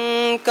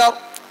الْمُنكَرَ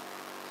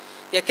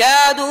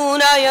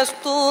يَكَادُونَ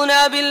يَسْطُونَ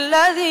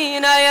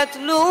بِالَّذِينَ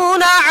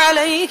يَتْلُونَ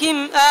عَلَيْهِمْ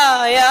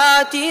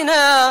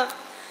آيَاتِنَا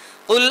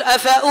قُلْ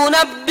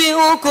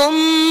أَفَأُنَبِّئُكُمْ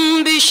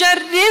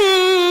بِشَرٍّ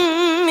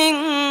مِّن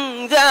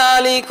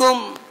ذَلِكُمْ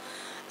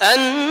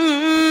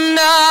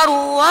النَّارُ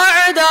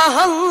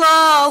وَعَدَهَا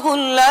اللَّهُ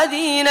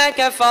الَّذِينَ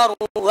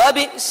كَفَرُوا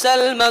وَبِئْسَ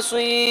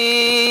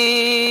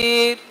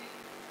الْمَصِيرُ.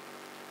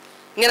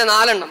 ഇങ്ങനെ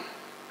 4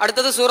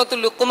 അടുത്തത്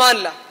സൂറത്തുൽ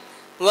ലുഖ്മാനില.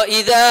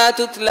 وَإِذَا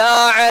تُتْلَى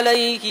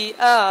عَلَيْهِ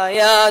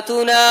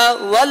آيَاتُنَا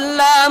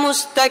وَلَّى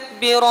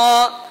مُسْتَكْبِرًا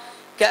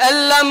كَأَن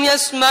لَّمْ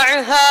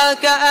يَسْمَعْهَا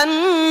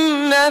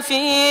كَأَنَّ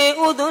فِي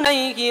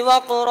أُذُنَيْهِ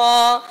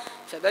وَقْرًا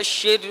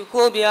فَبَشِّرْهُ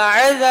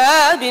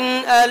بِعَذَابٍ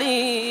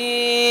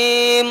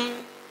أَلِيمٍ.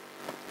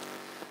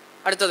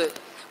 അടുത്തത്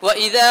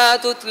وَإِذَا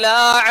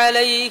تُتْلَى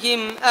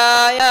عَلَيْهِمْ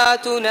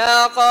آيَاتُنَا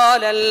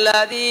قَالَ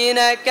الَّذِينَ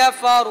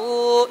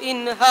كَفَرُوا إِنْ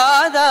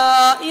هَذَا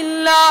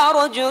إِلَّا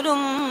رَجُلٌ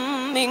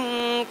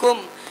مِّنكُمْ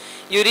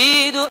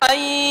يُرِيدُ أَن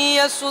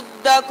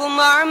يَصُدَّكُمْ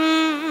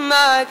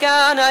عَمَّا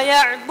كَانَ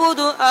يَعْبُدُ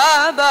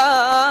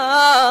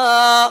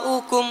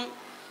آبَاؤُكُمْ.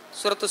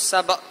 സൂറത്തു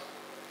സബ.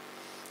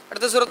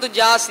 അടുത്ത സൂറത്തു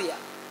ജാസിയ.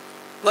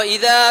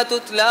 وَإِذَا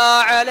تُتْلَى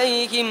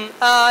عَلَيْهِمْ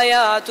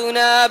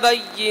آيَاتُنَا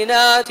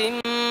بَيِّنَاتٍ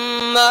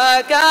مَا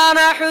كَانَ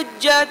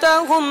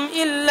حُجَّتَهُمْ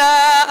إِلَّا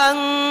أَن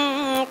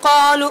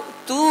قَالُوا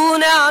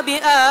ائْتُونَا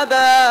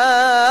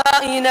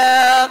بِآبَائِنَا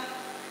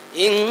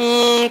إِن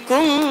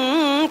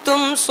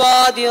كُنتُمْ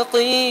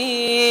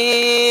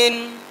صَادِقِينَ.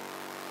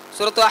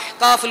 സൂറത്തു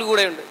അഹ്ഖാഫിൽ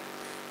കൂടെയുണ്ട്.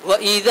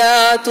 وَإِذَا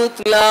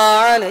تُتْلَى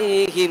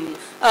عَلَيْهِمْ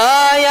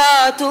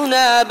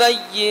آيَاتُنَا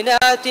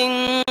بَيِّنَاتٍ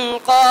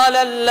قَالَ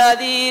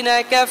الَّذِينَ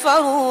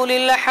كَفَرُوا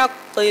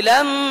لِلْحَقِّ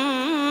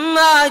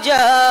لَمَّا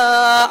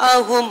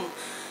جَاءَهُمْ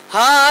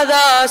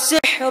هَذَا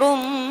سِحْرٌ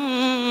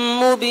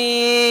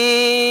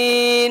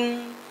مُبِينٌ.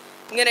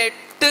 ഇങ്ങനെ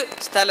 8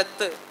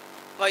 സ്ഥലത്ത്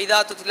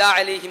വൈദാ തുത്ലാ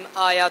അലൈഹിം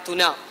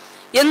ആയാതുന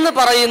എന്ന്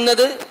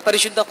പറയുന്നത്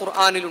പരിശുദ്ധ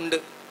ഖുർആനിലുണ്ട്.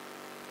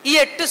 ഈ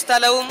 8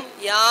 സ്ഥലവും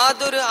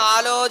യാതൊരു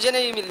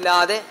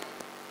ആലോചനയുമില്ലാതെ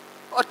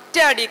ഒറ്റ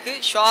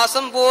അടിക്ക്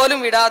ശ്വാസം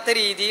പോലും വിടാത്ത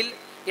രീതിയിൽ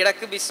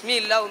ഇടക്ക്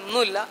ബിസ്മിയില്ല,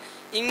 ഒന്നുമില്ല,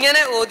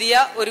 ഇങ്ങനെ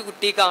ഓതിയ ഒരു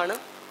കുട്ടിക്കാണ്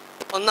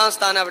 1-ാം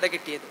സ്ഥാനം അവിടെ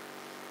കിട്ടിയത്.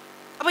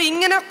 അപ്പൊ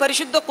ഇങ്ങനെ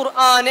പരിശുദ്ധ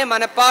ഖുർആനെ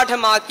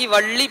മനഃപാഠമാക്കി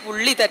വള്ളി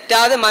പുള്ളി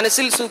തെറ്റാതെ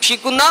മനസ്സിൽ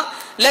സൂക്ഷിക്കുന്ന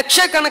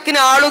ലക്ഷക്കണക്കിന്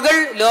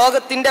ആളുകൾ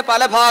ലോകത്തിന്റെ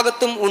പല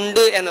ഭാഗത്തും ഉണ്ട്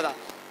എന്നതാണ്.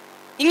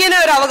 ഇങ്ങനെ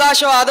ഒരു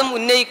അവകാശവാദം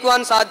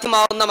ഉന്നയിക്കുവാൻ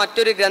സാധ്യമാവുന്ന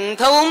മറ്റൊരു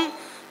ഗ്രന്ഥവും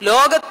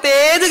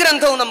ലോകത്തേത്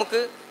ഗ്രന്ഥവും നമുക്ക്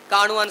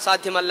കാണുവാൻ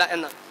സാധ്യമല്ല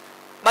എന്നാണ്.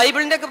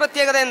 ബൈബിളിന്റെ ഒക്കെ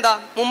പ്രത്യേകത എന്താ?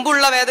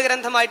 മുമ്പുള്ള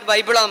വേദഗ്രന്ഥമായിട്ട്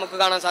ബൈബിളാണ് നമുക്ക്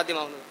കാണാൻ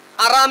സാധ്യമാവുന്നത്.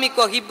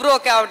 അറാമിക്കോ ഹിബ്രു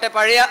ഒക്കെ ആവട്ടെ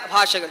പഴയ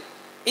ഭാഷകൾ,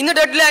 ഇന്ന്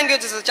ഡെഡ്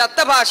ലാംഗ്വേജസ്, ചത്ത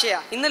ഭാഷയാ.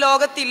 ഇന്ന്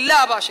ലോകത്തില്ല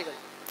ആ ഭാഷകൾ.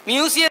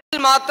 മ്യൂസിയത്തിൽ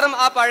മാത്രം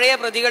ആ പഴയ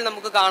പ്രതികൾ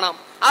നമുക്ക് കാണാം.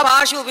 ആ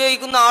ഭാഷ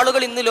ഉപയോഗിക്കുന്ന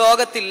ആളുകൾ ഇന്ന്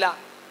ലോകത്തില്ല.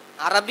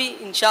 അറബി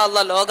ഇൻഷാ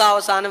അല്ലാഹ്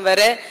ലോകാവസാനം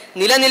വരെ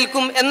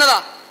നിലനിൽക്കും എന്നതാ.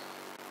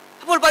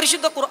 അപ്പോൾ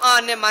പരിശുദ്ധ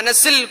ഖുർആനെ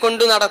മനസ്സിൽ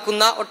കൊണ്ടു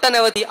നടക്കുന്ന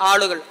ഒട്ടനവധി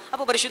ആളുകൾ.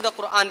 അപ്പോൾ പരിശുദ്ധ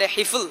ഖുർആന്റെ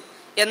ഹിഫ്ള്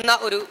എന്ന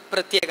ഒരു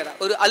പ്രത്യേകത,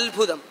 ഒരു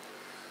അത്ഭുതം.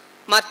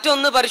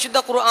 മറ്റൊന്ന് പരിശുദ്ധ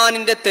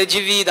ഖുർആനിന്റെ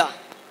തജ്വീദ.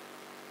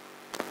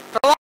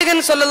 പ്രവാചകൻ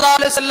സല്ലല്ലാഹു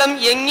അലൈഹി വസല്ലം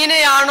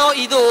എങ്ങനെയാണോ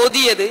ഇത്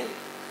ഓതിയത്,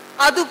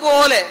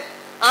 അതുപോലെ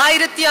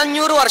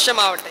 1500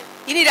 വർഷമാവട്ടെ,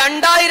 ഇനി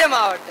 2000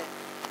 ആവട്ടെ,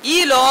 ഈ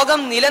ലോകം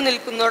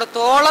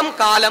നിലനിൽക്കുന്നിടത്തോളം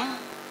കാലം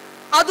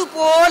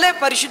അതുപോലെ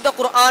പരിശുദ്ധ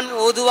ഖുർആൻ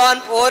ഓതുവാൻ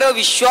ഓരോ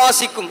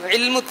വിശ്വാസിക്കും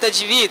ഇൽമു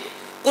തജ്വീദ്,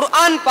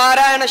 ഖുർആൻ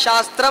പാരായണ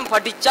ശാസ്ത്രം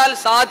പഠിച്ചാൽ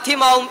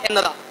സാധ്യമാവും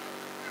എന്നതാണ്.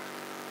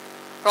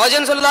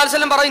 പ്രവാചകൻ സല്ലല്ലാഹു അലൈഹി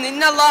വസല്ലം പറയുന്നു,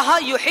 ഇന്നല്ലാഹ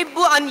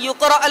യുഹിബ്ബു അൻ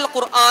യുഖറഅൽ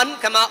ഖുർആൻ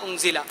കമാ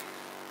ഉൻസില.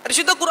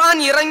 പരിശുദ്ധ ഖുർആൻ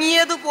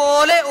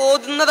ഇറങ്ങിയതുപോലെ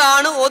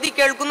ഓതുന്നതാണ്, ഓതി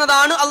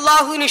കേൾക്കുന്നതാണ്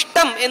അള്ളാഹുവിന്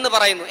ഇഷ്ടം എന്ന്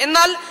പറയുന്നു.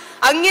 എന്നാൽ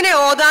അങ്ങനെ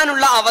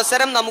ഓതാനുള്ള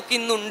അവസരം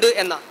നമുക്കിന്നുണ്ട്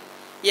എന്നാണ്.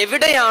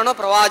 എവിടെയാണോ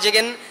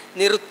പ്രവാചകൻ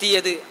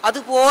നിർത്തിയത്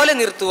അതുപോലെ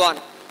നിർത്തുവാൻ,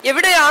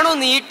 എവിടെയാണോ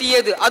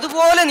നീട്ടിയത്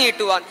അതുപോലെ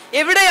നീട്ടുവാൻ,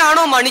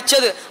 എവിടെയാണോ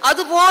മണിച്ചത്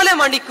അതുപോലെ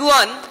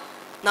മണിക്കുവാൻ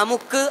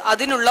നമുക്ക്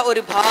അതിനുള്ള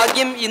ഒരു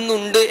ഭാഗ്യം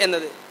ഇന്നുണ്ട്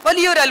എന്നത്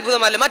വലിയൊരു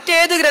അത്ഭുതമല്ല.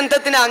 മറ്റേത്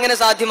ഗ്രന്ഥത്തിന് അങ്ങനെ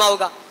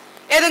സാധ്യമാവുക?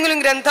 ഏതെങ്കിലും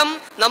ഗ്രന്ഥം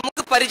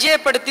നമുക്ക്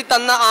പരിചയപ്പെടുത്തി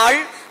തന്ന ആൾ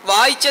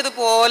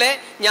വായിച്ചതുപോലെ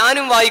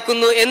ഞാനും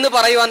വായിക്കുന്നു എന്ന്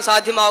പറയുവാൻ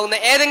സാധ്യമാവുന്ന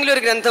ഏതെങ്കിലും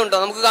ഒരു ഗ്രന്ഥം ഉണ്ടോ?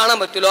 നമുക്ക് കാണാൻ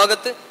പറ്റൂ?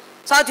 ലോകത്ത്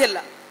സാധ്യമല്ല.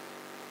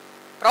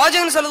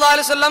 പ്രവാചകൻ സല്ലല്ലാഹു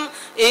അലൈഹി വസല്ലം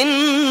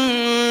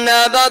ഇന്ന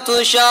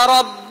ബത്ശ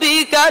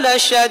റബ്ബിക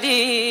ലശദീദ്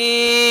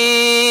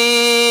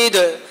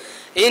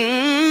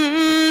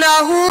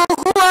ഇന്നഹു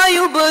ഹുവ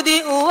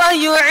യുബ്ദിഉ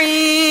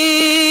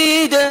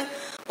വയുഈദ്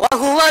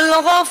വഹുവൽ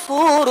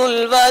ഗഫൂറുൽ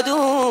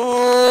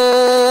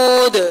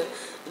വദൂദ്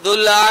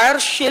ദുൽ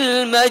അർശിൽ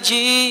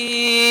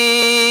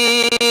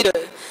മജീദ്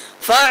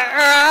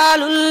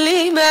ഫഅാലുൻ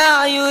ലിമാ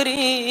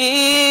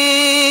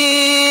യുരീദ്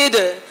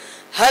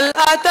هل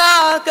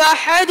أتاك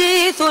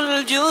حديث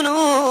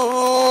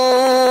الجنود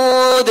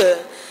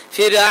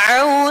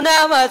فرعون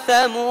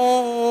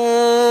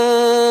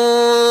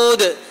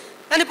وثمود.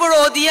 ഞാനിപ്പോൾ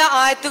ഓതിയ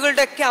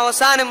ആയത്തുകളുടെ ഒക്കെ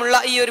അവസാനമുള്ള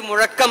ഈ ഒരു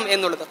മുഴക്കം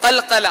എന്നുള്ളത്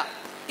ഖൽഖല,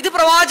 ഇത്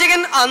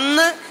പ്രവാചകൻ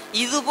അന്ന്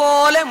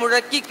ഇതുപോലെ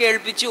മുഴക്കി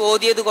കേൾപ്പിച്ച്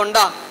ഓതിയത്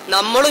കൊണ്ടാ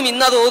നമ്മളും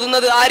ഇന്നത്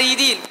ഓതുന്നത് ആ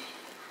രീതിയിൽ.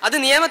 അത്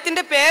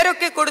നിയമത്തിന്റെ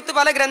പേരൊക്കെ കൊടുത്ത്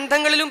പല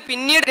ഗ്രന്ഥങ്ങളിലും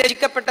പിന്നീട്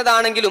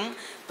രചിക്കപ്പെട്ടതാണെങ്കിലും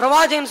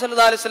പ്രവാചകൻ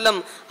സല്ലല്ലാഹു അലൈഹി വസല്ലം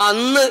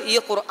അന്ന് ഈ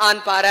ഖുർആൻ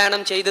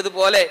പാരായണം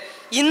ചെയ്തതുപോലെ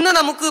ഇന്ന്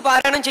നമുക്ക്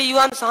പാരായണം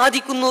ചെയ്യുവാൻ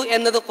സാധിക്കുന്നു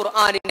എന്നത്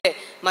ഖുർആനിന്റെ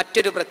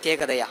മറ്റൊരു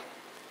പ്രത്യേകതയാണ്.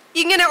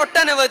 ഇങ്ങനെ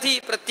ഒട്ടനവധി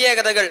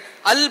പ്രത്യേകതകൾ,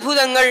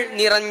 അത്ഭുതങ്ങൾ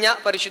നിറഞ്ഞ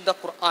പരിശുദ്ധ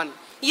ഖുർആൻ.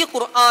 ഈ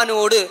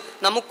ഖുർആനോട്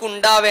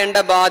നമുക്കുണ്ടാവേണ്ട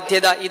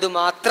ബാധ്യത ഇത്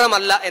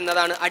മാത്രമല്ല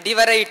എന്നതാണ്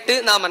അടിവരയിട്ട്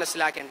നാം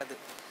മനസ്സിലാക്കേണ്ടത്.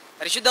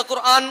 പരിശുദ്ധ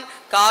ഖുർആൻ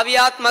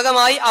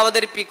കാവ്യാത്മകമായി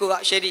അവതരിപ്പിക്കുക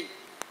ശരി,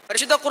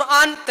 പരിശുദ്ധ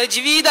ഖുർആൻ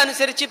തജ്വീദ്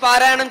അനുസരിച്ച്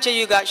പാരായണം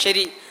ചെയ്യുക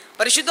ശരി,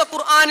 പരിശുദ്ധ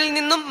ഖുർആനിൽ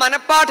നിന്നും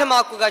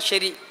മനഃപ്പാഠമാക്കുക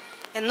ശരി.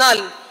 എന്നാൽ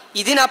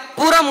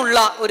ഇതിനപ്പുറമുള്ള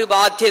ഒരു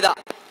ബാധ്യത,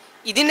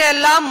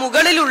 ഇതിനെല്ലാം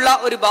മുകളിലുള്ള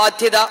ഒരു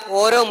ബാധ്യത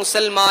ഓരോ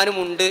മുസൽമാനും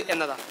ഉണ്ട്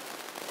എന്നതാണ്.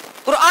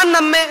 ഖുർആൻ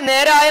നമ്മെ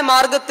നേരായ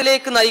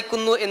മാർഗത്തിലേക്ക്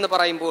നയിക്കുന്നു എന്ന്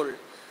പറയുമ്പോൾ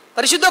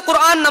പരിശുദ്ധ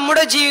ഖുർആൻ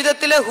നമ്മുടെ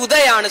ജീവിതത്തിലെ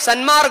ഹുദയാണ്,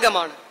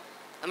 സന്മാർഗമാണ്,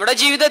 നമ്മുടെ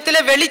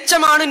ജീവിതത്തിലെ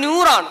വെളിച്ചമാണ്,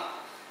 നൂറാണ്,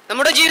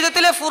 നമ്മുടെ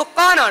ജീവിതത്തിലെ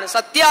ഫുർഖാനാണ്,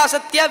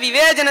 സത്യാസത്യ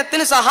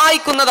വിവേചനത്തിന്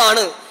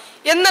സഹായിക്കുന്നതാണ്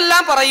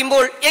എന്നെല്ലാം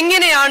പറയുമ്പോൾ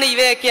എങ്ങനെയാണ്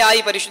ഇവയൊക്കെ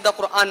ആയി പരിശുദ്ധ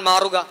ഖുർആൻ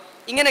മാറുക?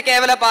 ഇങ്ങനെ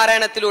കേവല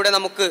പാരായണത്തിലൂടെ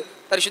നമുക്ക്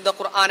പരിശുദ്ധ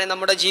ഖുർആനെ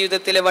നമ്മുടെ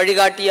ജീവിതത്തിലെ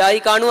വഴികാട്ടിയായി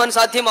കാണുവാൻ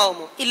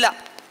സാധ്യമാവുമോ? ഇല്ല.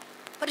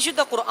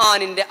 പരിശുദ്ധ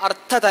ഖുർആനിന്റെ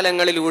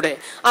അർത്ഥതലങ്ങളിലൂടെ,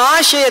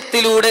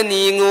 ആശയത്തിലൂടെ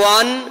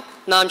നീങ്ങുവാൻ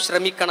നാം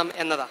ശ്രമിക്കണം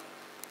എന്നതാണ്.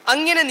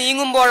 അങ്ങനെ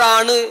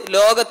നീങ്ങുമ്പോഴാണ്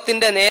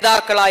ലോകത്തിന്റെ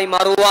നേതാക്കളായി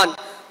മാറുവാൻ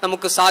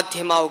നമുക്ക്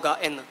സാധ്യമാവുക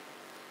എന്ന്.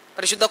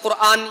 പരിശുദ്ധ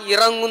ഖുർആൻ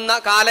ഇറങ്ങുന്ന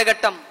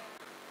കാലഘട്ടം,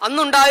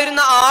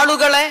 അന്നുണ്ടായിരുന്ന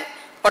ആളുകളെ,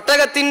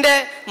 ഒട്ടകത്തിന്റെ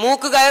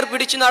മൂക്ക് കയർ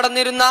പിടിച്ചു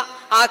നടന്നിരുന്ന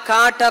ആ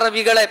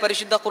കാട്ടറബികളെ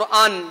പരിശുദ്ധ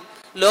ഖുർആൻ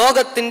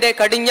ലോകത്തിന്റെ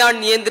കടിഞ്ഞാൺ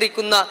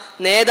നിയന്ത്രിക്കുന്ന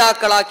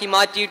നേതാക്കളാക്കി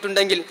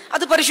മാറ്റിയിട്ടുണ്ടെങ്കിൽ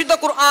അത് പരിശുദ്ധ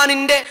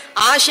ഖുർആനിന്റെ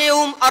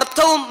ആശയവും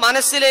അർത്ഥവും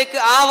മനസ്സിലേക്ക്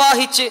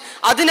ആവാഹിച്ച്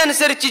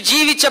അതിനനുസരിച്ച്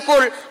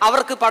ജീവിച്ചപ്പോൾ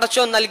അവർക്ക്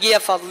പടച്ചോൻ നൽകിയ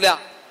ഫദ്ല,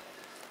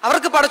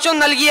 അവർക്ക് പടച്ചോൻ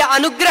നൽകിയ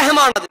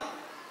അനുഗ്രഹമാണത്.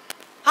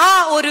 ആ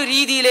ഒരു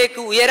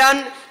രീതിയിലേക്ക് ഉയരാൻ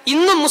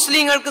ഇന്നും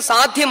മുസ്ലിങ്ങൾക്ക്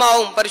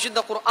സാധ്യമാവും പരിശുദ്ധ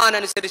ഖുർആൻ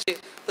അനുസരിച്ച്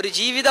ഒരു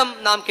ജീവിതം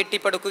നാം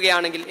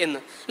കെട്ടിപ്പടുക്കുകയാണെങ്കിൽ എന്ന്.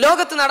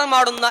 ലോകത്ത്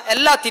നടമാടുന്ന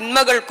എല്ലാ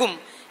തിന്മകൾക്കും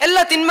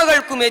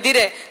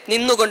എതിരെ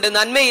നിന്നുകൊണ്ട്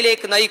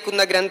നന്മയിലേക്ക്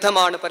നയിക്കുന്ന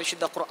ഗ്രന്ഥമാണ്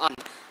പരിശുദ്ധ ഖുർആൻ.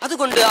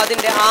 അതുകൊണ്ട്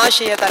അതിന്റെ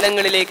ആശയ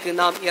തലങ്ങളിലേക്ക്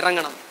നാം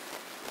ഇറങ്ങണം.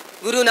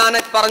 ഗുരു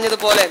നാനക്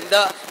പറഞ്ഞതുപോലെ the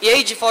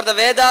age for the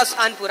Vedas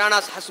and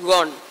Puranas has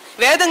gone.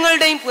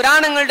 വേദങ്ങളുടെയും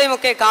പുരാണങ്ങളുടെയും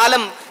ഒക്കെ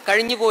കാലം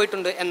കഴിഞ്ഞു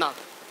പോയിട്ടുണ്ട് എന്നാണ്.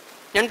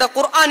 And the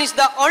Quran is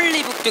the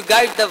only book to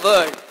guide the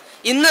world.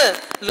 ഇന്ന്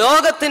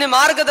ലോകത്തിന്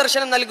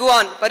മാർഗദർശനം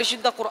നൽകുവാൻ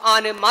പരിശുദ്ധ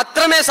ഖുർആന്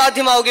മാത്രമേ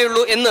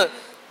സാധ്യമാവുകയുള്ളൂ എന്ന്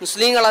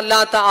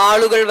മുസ്ലിങ്ങളല്ലാത്ത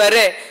ആളുകൾ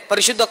വരെ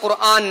പരിശുദ്ധ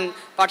ഖുർആൻ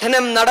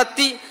പഠനം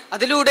നടത്തി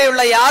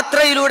അതിലൂടെയുള്ള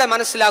യാത്രയിലൂടെ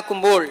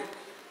മനസ്സിലാക്കുമ്പോൾ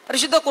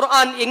പരിശുദ്ധ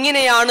ഖുർആൻ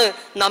എങ്ങനെയാണ്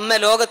നമ്മെ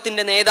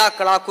ലോകത്തിന്റെ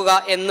നേതാക്കളാക്കുക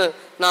എന്ന്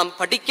നാം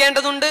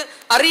പഠിക്കേണ്ടതുണ്ട്,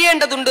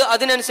 അറിയേണ്ടതുണ്ട്.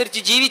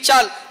 അതിനനുസരിച്ച്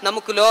ജീവിച്ചാൽ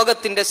നമുക്ക്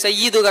ലോകത്തിന്റെ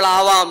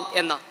സയ്യിദുകളാവാം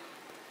എന്ന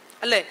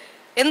അല്ലെ.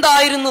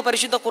 എന്തായിരുന്നു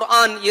പരിശുദ്ധ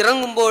ഖുർആൻ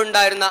ഇറങ്ങുമ്പോൾ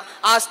ഉണ്ടായിരുന്ന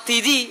ആ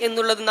സ്ഥിതി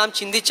എന്നുള്ളത് നാം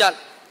ചിന്തിച്ചാൽ,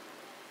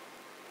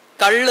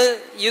 കള്ള്,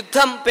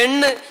 യുദ്ധം,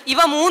 പെണ്ണ്, ഇവ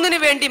മൂന്നിന്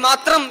വേണ്ടി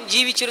മാത്രം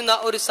ജീവിച്ചിരുന്ന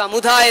ഒരു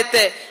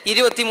സമുദായത്തെ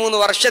 23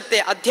 വർഷത്തെ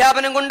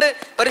അധ്യാപനം കൊണ്ട്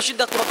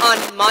പരിശുദ്ധ ഖുർആൻ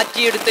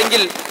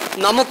മാറ്റിയെടുത്തെങ്കിൽ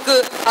നമുക്ക്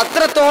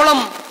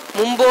അത്രത്തോളം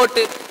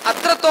മുമ്പോട്ട്,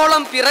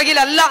 അത്രത്തോളം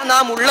പിറകിലല്ല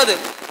നാം ഉള്ളത്.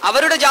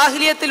 അവരുടെ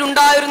ജാഹിലിയത്തിൽ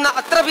ഉണ്ടായിരുന്ന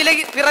അത്ര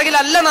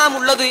പിറകിലല്ല നാം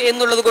ഉള്ളത്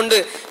എന്നുള്ളത് കൊണ്ട്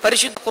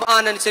പരിശുദ്ധ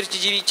ഖുർആൻ അനുസരിച്ച്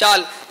ജീവിച്ചാൽ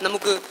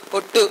നമുക്ക്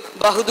ഒട്ടു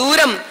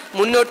ബഹുദൂരം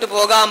മുന്നോട്ട്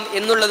പോകാം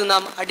എന്നുള്ളത്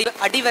നാം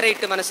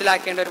അടിവരയിട്ട്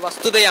മനസ്സിലാക്കേണ്ട ഒരു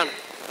വസ്തുതയാണ്.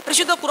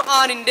 പരിശുദ്ധ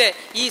ഖുർആനിന്റെ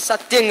ഈ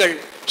സത്യങ്ങൾ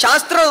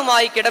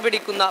ശാസ്ത്രവുമായി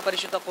കിടപിടിക്കുന്ന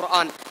പരിശുദ്ധ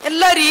ഖുർആൻ,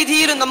 എല്ലാ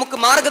രീതിയിലും നമുക്ക്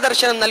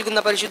മാർഗദർശനം നൽകുന്ന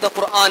പരിശുദ്ധ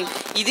ഖുർആൻ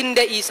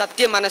ഇതിന്റെ ഈ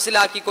സത്യം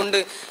മനസ്സിലാക്കിക്കൊണ്ട്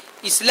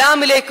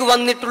ഇസ്ലാമിലേക്ക്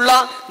വന്നിട്ടുള്ള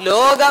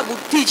ലോക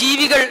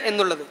ബുദ്ധിജീവികൾ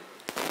എന്നുള്ളത്,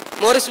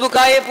 മോറിസ്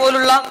ബുക്കായെ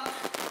പോലുള്ള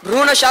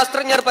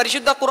ഭ്രൂണശാസ്ത്രജ്ഞർ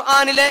പരിശുദ്ധ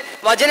ഖുർആനിലെ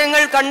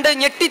വചനങ്ങൾ കണ്ട്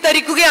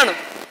ഞെട്ടിത്തരിക്കുകയാണ്.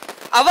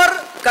 അവർ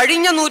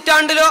കഴിഞ്ഞ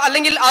നൂറ്റാണ്ടിലോ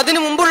അല്ലെങ്കിൽ അതിനു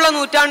മുമ്പുള്ള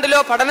നൂറ്റാണ്ടിലോ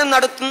പഠനം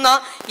നടത്തുന്ന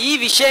ഈ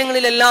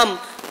വിഷയങ്ങളിലെല്ലാം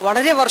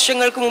വളരെ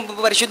വർഷങ്ങൾക്ക് മുമ്പ്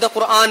പരിശുദ്ധ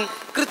ഖുർആൻ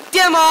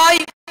കൃത്യമായി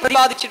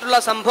പ്രതിപാദിച്ചിട്ടുള്ള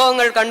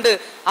സംഭവങ്ങൾ കണ്ട്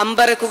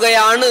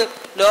അമ്പരക്കുകയാണ്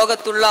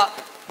ലോകത്തുള്ള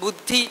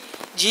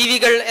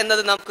ബുദ്ധിജീവികൾ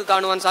എന്നത് നമുക്ക്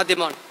കാണുവാൻ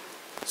സാധ്യമാണ്.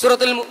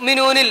 സൂറത്തുൽ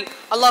മുഅ്മിനൂനിൽ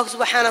അല്ലാഹു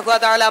സുബ്ഹാനഹു വ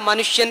തആല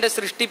മനുഷ്യന്റെ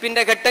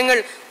സൃഷ്ടിപ്പിന്റെ ഘട്ടങ്ങൾ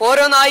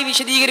ഓരോന്നായി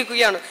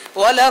വിശദീകരിക്കുകയാണ്.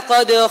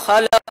 വലഖദ്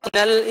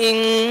ഖലഖനൽ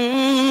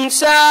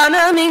ഇൻസാന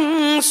മിൻ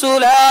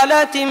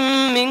സുലാലത്തിൻ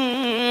മിൻ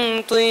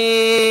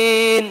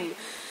തീൻ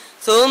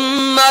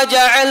ثم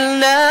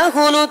جعلناه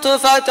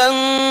نطفة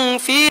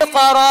في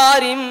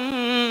قرار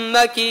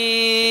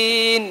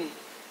مكين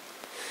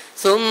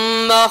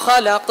ثم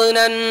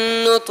خلقنا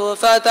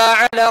النطفة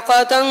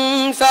علقة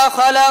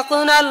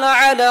فخلقنا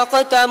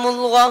العلقة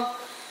مضغة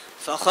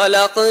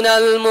فخلقنا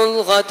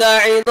المضغة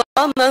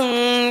عظاما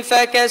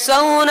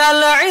فكسونا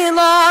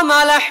العظام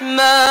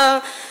لحما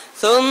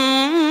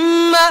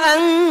ثم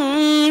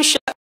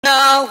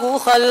أنشأناه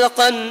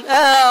خلقا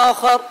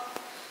آخر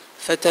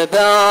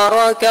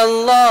فتبارك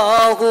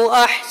الله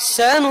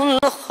أحسن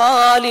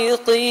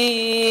الخالقين.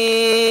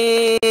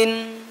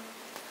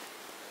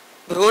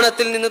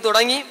 ഭ്രൂണത്തിൽ നിന്ന്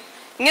തുടങ്ങി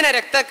ഇങ്ങനെ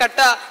രക്തക്കട്ട,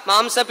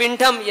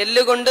 മാംസപിണ്ഡം,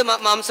 എല്ലുകൊണ്ട്,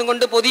 മാംസം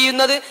കൊണ്ട്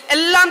പൊതിയുന്നത്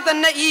എല്ലാം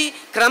തന്നെ ഈ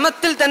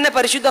ക്രമത്തിൽ തന്നെ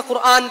പരിശുദ്ധ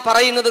ഖുർആൻ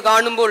പറയുന്നത്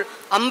കാണുമ്പോൾ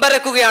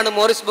അമ്പരക്കുകയാണ്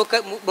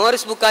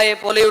മോറിസ് ബുക്കായെ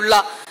പോലെയുള്ള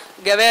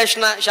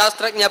ഗവേഷണ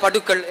ശാസ്ത്രജ്ഞ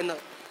പടുക്കൾ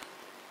എന്നത്.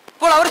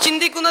 അപ്പോൾ അവർ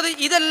ചിന്തിക്കുന്നത്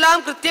ഇതെല്ലാം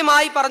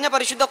കൃത്യമായി പറഞ്ഞ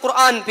പരിശുദ്ധ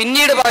ഖുർആൻ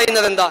പിന്നീട്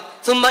പറയുന്നത് എന്താ?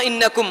 സുമ്മ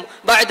ഇന്നക്കും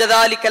ബഅദ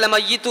ദാലിക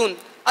ലമയ്യിതൂൻ,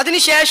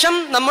 അതിനുശേഷം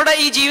നമ്മുടെ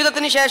ഈ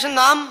ജീവിതത്തിന് ശേഷം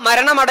നാം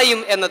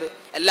മരണമടയും എന്നത്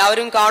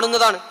എല്ലാവരും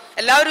കാണുന്നതാണ്,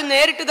 എല്ലാവരും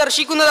നേരിട്ട്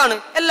ദർശിക്കുന്നതാണ്,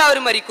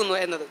 എല്ലാവരും മരിക്കുന്നു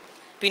എന്നത്.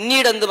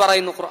 പിന്നീട് എന്ത്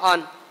പറയുന്നു ഖുർആൻ?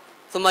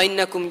 സുമ്മ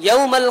ഇന്നക്കും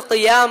യൗമൽ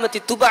ഖിയാമത്തി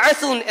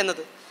തുബഅസൂൻ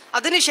എന്നത്.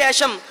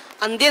 അതിനുശേഷം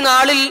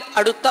അന്ത്യനാളിൽ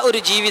അടുത്ത ഒരു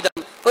ജീവിതം,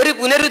 ഒരു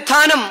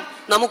പുനരുത്ഥാനം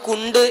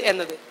നമുക്കുണ്ട്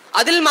എന്നത്.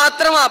 അതിൽ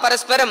മാത്രമാ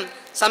പരസ്പരം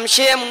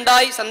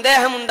സംശയമുണ്ടായി,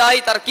 സന്ദേഹമുണ്ടായി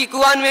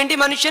തർക്കിക്കുവാൻ വേണ്ടി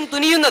മനുഷ്യൻ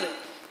തുനിയുന്നത്.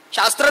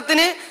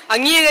 ശാസ്ത്രത്തിന്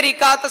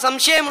അംഗീകരിക്കാത്ത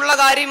സംശയമുള്ള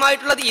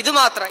കാര്യമായിട്ടുള്ളത് ഇത്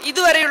മാത്രം.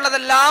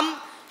 ഇതുവരെയുള്ളതെല്ലാം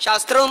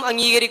ശാസ്ത്രവും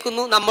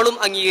അംഗീകരിക്കുന്നു, നമ്മളും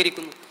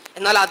അംഗീകരിക്കുന്നു.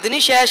 എന്നാൽ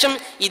അതിനുശേഷം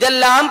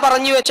ഇതെല്ലാം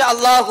പറഞ്ഞു വെച്ച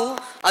അള്ളാഹു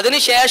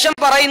അതിനുശേഷം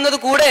പറയുന്നത്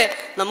കൂടെ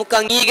നമുക്ക്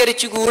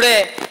അംഗീകരിച്ചുകൂടെ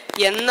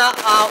എന്ന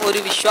ആ ഒരു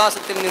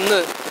വിശ്വാസത്തിൽ നിന്ന്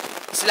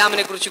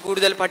ഇസ്ലാമിനെ കുറിച്ച്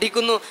കൂടുതൽ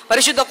പഠിക്കുന്നു,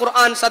 പരിശുദ്ധ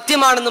ഖുർആൻ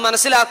സത്യമാണെന്ന്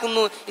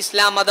മനസ്സിലാക്കുന്നു,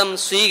 ഇസ്ലാം മതം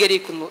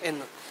സ്വീകരിക്കുന്നു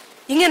എന്ന്.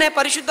 ഇങ്ങനെ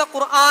പരിശുദ്ധ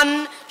ഖുർആൻ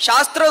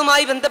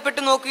ശാസ്ത്രവുമായി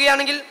ബന്ധപ്പെട്ട്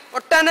നോക്കുകയാണെങ്കിൽ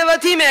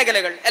ഒട്ടനവധി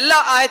മേഖലകൾ, എല്ലാ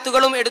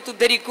ആയത്തുകളും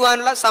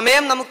എടുത്തുദ്ധരിക്കുവാനുള്ള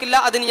സമയം നമുക്കില്ല,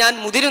 അതിന് ഞാൻ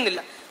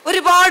മുതിരുന്നില്ല.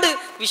 ഒരുപാട്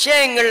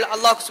വിഷയങ്ങൾ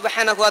അല്ലാഹു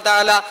സുബ്ഹാനഹു വ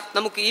തആല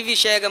നമുക്ക് ഈ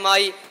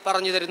വിഷയകമായി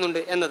പറഞ്ഞു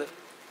തരുന്നുണ്ട് എന്നത്.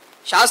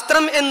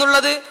 ശാസ്ത്രം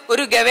എന്നുള്ളത്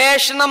ഒരു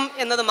ഗവേഷണം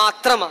എന്നത്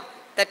മാത്രമാണ്.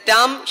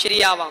 തെറ്റാം,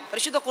 ശരിയാവാം.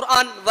 പരിശുദ്ധ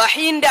ഖുർആൻ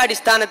വഹീന്റെ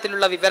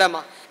അടിസ്ഥാനത്തിലുള്ള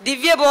വിവരമാ,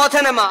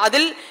 ദിവ്യബോധനമാ,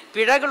 അതിൽ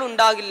പിഴകൾ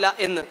ഉണ്ടാകില്ല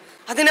എന്ന്.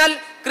 അതിനാൽ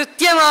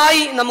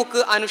കൃത്യമായി നമുക്ക്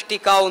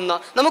അനുഷ്ഠിക്കാവുന്ന,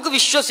 നമുക്ക്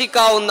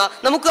വിശ്വസിക്കാവുന്ന,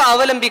 നമുക്ക്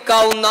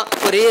അവലംബിക്കാവുന്ന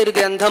ഒരേ ഒരു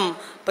ഗ്രന്ഥം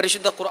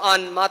പരിശുദ്ധ ഖുർആൻ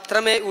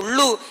മാത്രമേ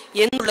ഉള്ളൂ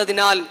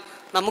എന്നുള്ളതിനാൽ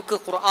നമുക്ക്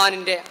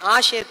ഖുർആനിന്റെ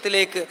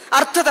ആശയത്തിലേക്ക്,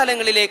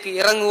 അർത്ഥതലങ്ങളിലേക്ക്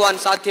ഇറങ്ങുവാൻ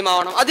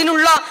സാധ്യമാവണം.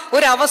 അതിനുള്ള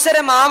ഒരു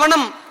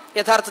അവസരമാവണം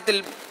യഥാർത്ഥത്തിൽ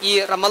ഈ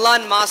റമളാൻ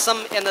മാസം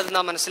എന്നത്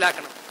നാം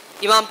മനസ്സിലാക്കണം.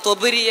 ഇമാം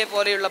തൊബരിയെ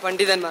പോലെയുള്ള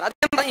പണ്ഡിതന്മാർ,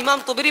 ഇമാം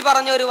തൊബരി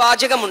പറഞ്ഞ ഒരു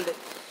വാചകമുണ്ട്,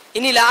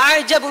 ഇനി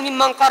ലഅജബു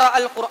മിമ്മൻ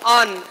ഖറഅൽ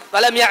ഖുർആൻ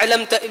വലം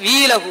യഅലം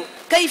തഅവീലഹു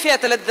കൈഫ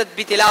യതലദ്ദദ്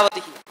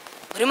ബിതിലാവതിഹി.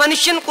 ഒരു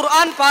മനുഷ്യൻ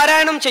ഖുർആൻ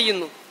പാരായണം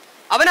ചെയ്യുന്നു,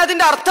 അവൻ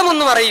അതിന്റെ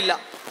അർത്ഥമൊന്നും അറിയില്ല,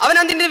 അവൻ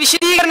അതിന്റെ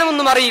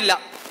വിശദീകരണമൊന്നും അറിയില്ല,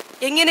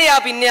 എങ്ങനെയാ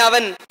പിന്നെ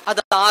അവൻ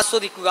അത്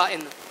ആസ്വദിക്കുക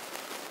എന്ന്.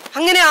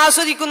 അങ്ങനെ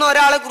ആസ്വദിക്കുന്ന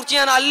ഒരാളെ കുറിച്ച്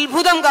ഞാൻ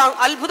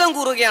അത്ഭുതം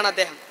കൂറുകയാണ്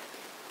അദ്ദേഹം.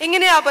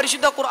 എങ്ങനെയാ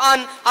പരിശുദ്ധ ഖുർആൻ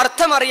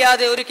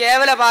അർത്ഥമറിയാതെ ഒരു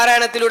കേവല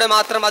പാരായണത്തിലൂടെ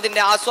മാത്രം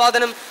അതിന്റെ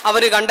ആസ്വാദനം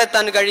അവർ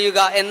കണ്ടെത്താൻ കഴിയുക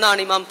എന്നാണ്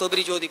ഇമാം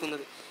ത്വബരി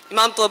ചോദിക്കുന്നത്.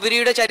 ഇമാം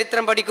ത്വബരിയുടെ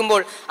ചരിത്രം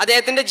പഠിക്കുമ്പോൾ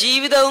അദ്ദേഹത്തിന്റെ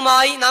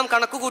ജീവിതവുമായി നാം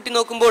കണക്ക് കൂട്ടി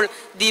നോക്കുമ്പോൾ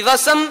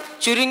ദിവസം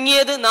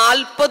ചുരുങ്ങിയത്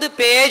 40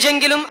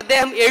 പേജെങ്കിലും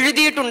അദ്ദേഹം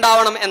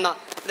എഴുതിയിട്ടുണ്ടാവണം എന്ന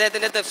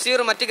അദ്ദേഹത്തിന്റെ തഫ്സീർ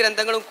മറ്റു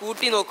ഗ്രന്ഥങ്ങളും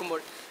കൂട്ടി നോക്കുമ്പോൾ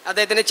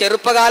അദ്ദേഹത്തിന്റെ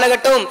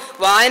ചെറുപ്പകാലഘട്ടവും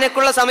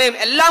വായനക്കുള്ള സമയം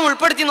എല്ലാം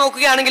ഉൾപ്പെടുത്തി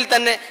നോക്കുകയാണെങ്കിൽ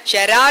തന്നെ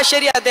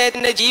ശരാശരി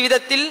അദ്ദേഹത്തിന്റെ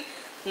ജീവിതത്തിൽ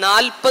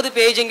 40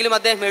 പേജെങ്കിലും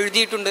അദ്ദേഹം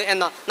എഴുതിയിട്ടുണ്ട്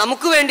എന്ന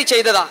നമുക്ക് വേണ്ടി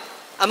ചെയ്തതാ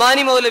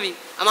അമാനി മൗലവി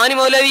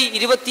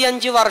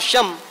 25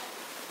 വർഷം,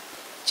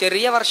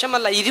 ചെറിയ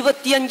വർഷമല്ല,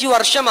 25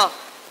 വർഷമാ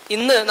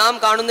ഇന്ന് നാം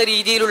കാണുന്ന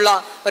രീതിയിലുള്ള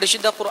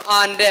പരിശുദ്ധ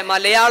ഖുർആന്റെ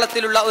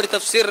മലയാളത്തിലുള്ള ഒരു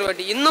തഫ്സീറിന്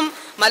വേണ്ടി. ഇന്നും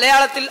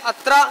മലയാളത്തിൽ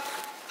അത്ര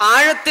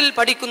ആഴത്തിൽ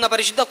പഠിക്കുന്ന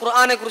പരിശുദ്ധ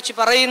ഖുർആനെ കുറിച്ച്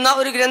പറയുന്ന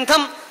ഒരു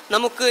ഗ്രന്ഥം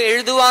നമുക്ക്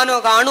എഴുതുവാനോ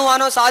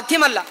കാണുവാനോ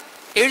സാധ്യമല്ല,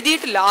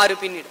 എഴുതിയിട്ടില്ല ആര്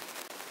പിന്നീട്.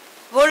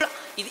 അപ്പോൾ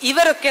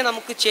ഇവരൊക്കെ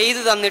നമുക്ക്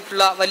ചെയ്തു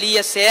തന്നിട്ടുള്ള വലിയ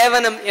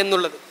സേവനം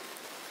എന്നുള്ളത്,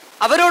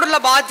 അവരോടുള്ള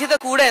ബാധ്യത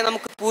കൂടെ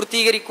നമുക്ക്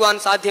പൂർത്തീകരിക്കുവാൻ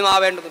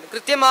സാധ്യമാവേണ്ടതുണ്ട്.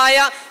 കൃത്യമായ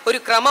ഒരു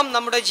ക്രമം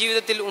നമ്മുടെ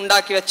ജീവിതത്തിൽ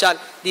ഉണ്ടാക്കി വെച്ചാൽ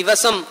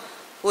ദിവസം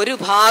ഒരു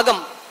ഭാഗം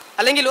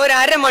അല്ലെങ്കിൽ ഒരു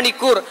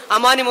അരമണിക്കൂർ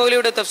അമാനി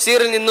മൗലവിയുടെ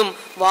തഫ്സീറിൽ നിന്നും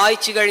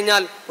വായിച്ചു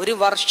കഴിഞ്ഞാൽ ഒരു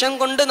വർഷം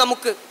കൊണ്ട്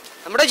നമുക്ക്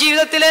നമ്മുടെ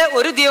ജീവിതത്തിലെ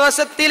ഒരു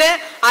ദിവസത്തിലെ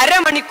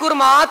അരമണിക്കൂർ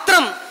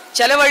മാത്രം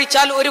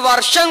ചെലവഴിച്ചാൽ ഒരു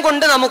വർഷം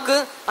കൊണ്ട് നമുക്ക്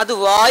അത്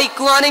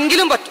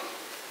വായിക്കുവാനെങ്കിലും പറ്റും.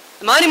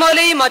 അമാനി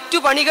മൗലവി മറ്റു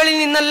പണികളിൽ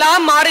നിന്നെല്ലാം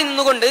മാറി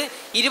നിന്നുകൊണ്ട്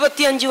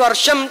 25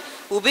 വർഷം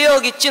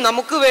ഉപയോഗിച്ച്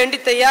നമുക്ക് വേണ്ടി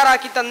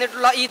തയ്യാറാക്കി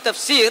തന്നിട്ടുള്ള ഈ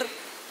തഫ്സീർ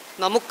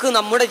നമുക്ക്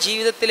നമ്മുടെ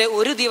ജീവിതത്തിലെ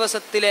ഒരു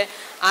ദിവസത്തിലെ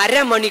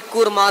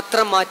അരമണിക്കൂർ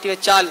മാത്രം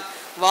മാറ്റിവെച്ചാൽ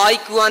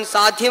വായിക്കുവാൻ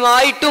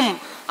സാധ്യമായിട്ടും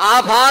ആ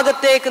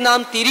ഭാഗത്തേക്ക് നാം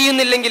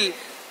തിരിയുന്നില്ലെങ്കിൽ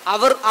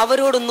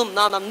അവരോടൊന്നും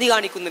നാം നന്ദി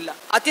കാണിക്കുന്നില്ല.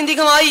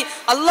 ആത്യന്തികമായി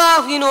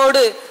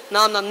അള്ളാഹുവിനോട്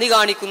നാം നന്ദി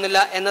കാണിക്കുന്നില്ല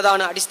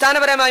എന്നതാണ്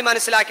അടിസ്ഥാനപരമായി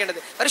മനസ്സിലാക്കേണ്ടത്.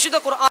 പരിശുദ്ധ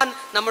ഖുർആൻ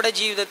നമ്മുടെ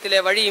ജീവിതത്തിലെ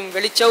വഴിയും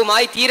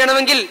വെളിച്ചവുമായി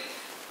തീരണമെങ്കിൽ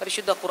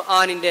പരിശുദ്ധ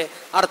ഖുർആനിന്റെ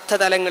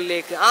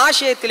അർത്ഥതലങ്ങളിലേക്ക്,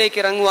 ആശയത്തിലേക്ക്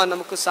ഇറങ്ങുവാൻ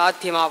നമുക്ക്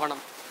സാധ്യമാവണം.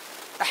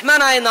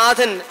 റഹ്മാനായ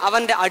നാഥൻ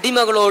അവന്റെ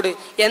അടിമകളോട്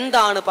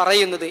എന്താണ്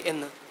പറയുന്നത്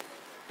എന്ന്,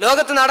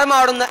 ലോകത്ത്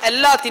നടമാടുന്ന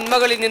എല്ലാ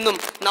തിന്മകളിൽ നിന്നും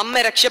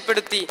നമ്മെ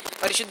രക്ഷപ്പെടുത്തി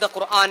പരിശുദ്ധ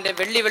ഖുർആന്റെ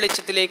വെള്ളി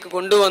വെളിച്ചത്തിലേക്ക്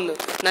കൊണ്ടുവന്ന്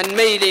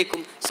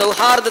നന്മയിലേക്കും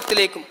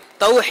സൗഹാർദ്ദത്തിലേക്കും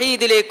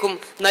തൗഹീദിലേക്കും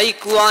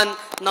നയിക്കുവാൻ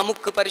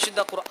നമുക്ക് പരിശുദ്ധ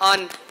ഖുർആൻ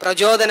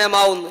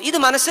പ്രചോദനമാവുന്നു. ഇത്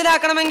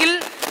മനസ്സിലാക്കണമെങ്കിൽ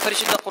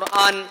പരിശുദ്ധ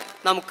ഖുർആൻ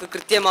നമുക്ക്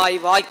കൃത്യമായി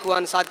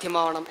വായിക്കുവാൻ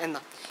സാധ്യമാവണം എന്ന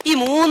ഈ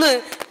 3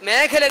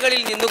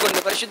 മേഖലകളിൽ നിന്നുകൊണ്ട്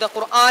പരിശുദ്ധ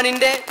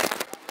ഖുർആനിന്റെ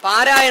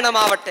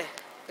പാരായണമാവട്ടെ,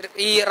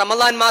 ഈ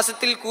റമദാൻ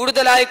മാസത്തിൽ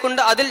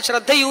കൂടുതലായിക്കൊണ്ട് അതിൽ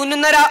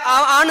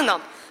ശ്രദ്ധയൂന്നുന്നവരാണ്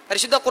നാം.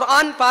 പരിശുദ്ധ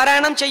ഖുർആൻ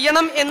പാരായണം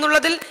ചെയ്യണം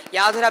എന്നുള്ളതിൽ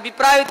യാതൊരു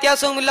അഭിപ്രായ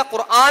വ്യത്യാസവുമില്ല.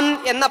 ഖുർആൻ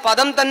എന്ന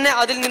പദം തന്നെ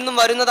അതിൽ നിന്നും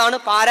വരുന്നതാണ്,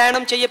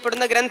 പാരായണം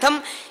ചെയ്യപ്പെടുന്ന ഗ്രന്ഥം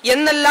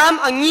എന്നെല്ലാം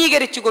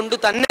അംഗീകരിച്ചുകൊണ്ട്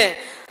തന്നെ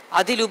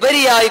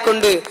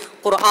അതിലുപരിയായിക്കൊണ്ട്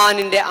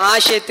ഖുർആനിന്റെ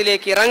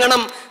ആശയത്തിലേക്ക്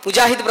ഇറങ്ങണം.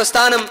 മുജാഹിദ്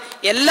പ്രസ്ഥാനം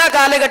എല്ലാ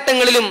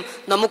കാലഘട്ടങ്ങളിലും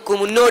നമുക്ക്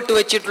മുന്നോട്ട്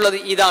വെച്ചിട്ടുള്ളത്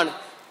ഇതാണ്.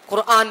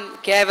 ഖുർആൻ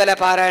കേവല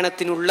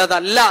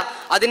പാരായണത്തിനുള്ളതല്ല,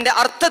 അതിന്റെ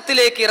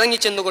അർത്ഥത്തിലേക്ക്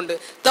ഇറങ്ങിച്ചെന്നുകൊണ്ട്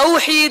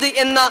തൗഹീദ്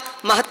എന്ന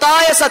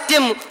മഹത്തായ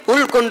സത്യം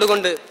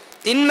ഉൾക്കൊണ്ടുകൊണ്ട്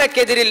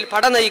തിന്മക്കെതിരിൽ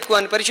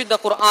പടനയിക്കുവാൻ പരിശുദ്ധ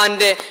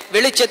ഖുർആന്റെ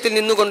വെളിച്ചത്തിൽ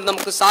നിന്നുകൊണ്ട്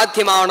നമുക്ക്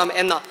സാധ്യമാവണം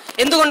എന്ന.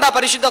 എന്തുകൊണ്ടാ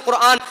പരിശുദ്ധ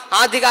ഖുർആൻ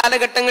ആദ്യ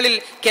കാലഘട്ടങ്ങളിൽ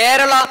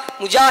കേരള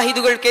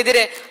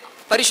മുജാഹിദുകൾക്കെതിരെ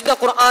പരിശുദ്ധ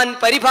ഖുർആൻ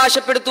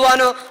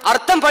പരിഭാഷപ്പെടുത്തുവാനോ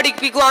അർത്ഥം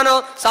പഠിപ്പിക്കുവാനോ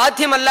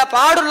സാധ്യമല്ല,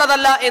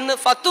 പാടുള്ളതല്ല എന്ന്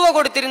ഫത്വ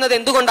കൊടുത്തിരുന്നത്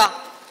എന്തുകൊണ്ടാ?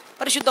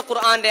 പരിശുദ്ധ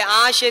ഖുർആന്റെ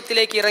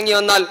ആശയത്തിലേക്ക് ഇറങ്ങി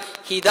വന്നാൽ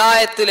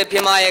ഹിദായത്ത്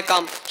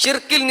ലഭ്യമായേക്കാം,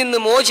 ശിർക്കിൽ നിന്ന്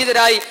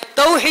മോചിതരായി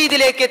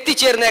തൗഹീദിലേക്ക്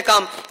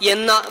എത്തിച്ചേർന്നേക്കാം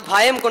എന്ന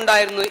ഭയം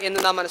കൊണ്ടായിരുന്നു എന്ന്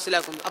നാം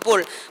മനസ്സിലാക്കുന്നു. അപ്പോൾ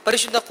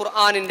പരിശുദ്ധ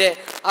ഖുർആനിന്റെ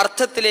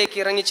അർത്ഥത്തിലേക്ക്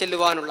ഇറങ്ങി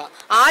ചെല്ലുവാനുള്ള,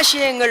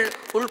 ആശയങ്ങൾ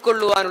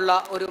ഉൾക്കൊള്ളുവാനുള്ള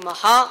ഒരു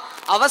മഹാ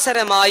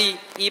അവസരമായി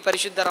ഈ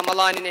പരിശുദ്ധ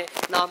റമളാനിനെ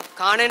നാം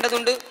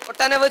കാണേണ്ടതുണ്ട്.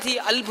 ഒട്ടനവധി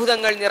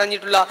അത്ഭുതങ്ങൾ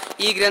നിറഞ്ഞിട്ടുള്ള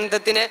ഈ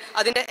ഗ്രന്ഥത്തിന്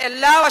അതിന്റെ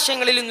എല്ലാ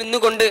വശങ്ങളിലും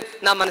നിന്നുകൊണ്ട്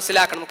നാം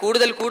മനസ്സിലാക്കണം.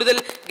 കൂടുതൽ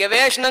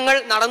ഗവേഷണങ്ങൾ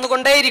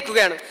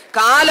നടന്നുകൊണ്ടേയിരിക്കുകയാണ്.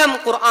 കാലം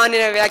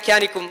ഖുർആനിനെ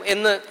വ്യാഖ്യാനിക്കും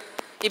എന്ന്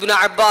ഇബ്നു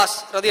അബ്ബാസ്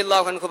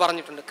റളിയല്ലാഹു അൻഹു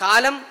പറഞ്ഞിട്ടുണ്ട്.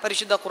 കാലം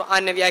പരിശുദ്ധ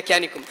ഖുർആനെ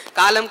വ്യാഖ്യാനിക്കും.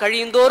 കാലം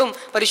കഴിയുന്തോറും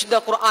പരിശുദ്ധ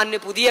ഖുർആന്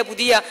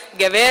പുതിയ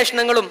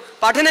ഗവേഷണങ്ങളും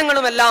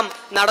പഠനങ്ങളും എല്ലാം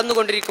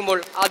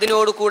നടന്നുകൊണ്ടിരിക്കുമ്പോൾ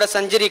അതിനോട് കൂടെ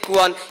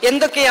സഞ്ചരിക്കുവാൻ,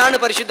 എന്തൊക്കെയാണ്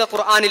പരിശുദ്ധ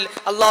ഖുർആനിൽ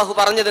അള്ളാഹു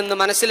പറഞ്ഞതെന്ന്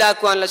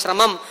മനസ്സിലാക്കുവാനുള്ള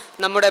ശ്രമം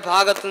നമ്മുടെ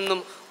ഭാഗത്തു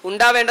നിന്നും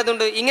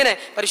ഉണ്ടാവേണ്ടതുണ്ട്. ഇങ്ങനെ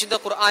പരിശുദ്ധ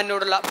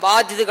ഖുർആനിനോടുള്ള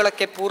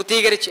ബാധ്യതകളൊക്കെ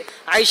പൂർത്തീകരിച്ച്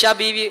ആയിഷ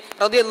ബീവി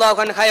റളിയല്ലാഹു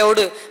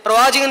അൻഹയോട്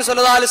പ്രവാചകൻ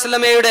സ്വല്ലല്ലാഹു അലൈഹി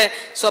വസല്ലമയുടെ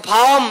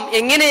സ്വഭാവം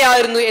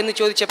എങ്ങനെയായിരുന്നു എന്ന്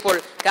ചോദിച്ചപ്പോൾ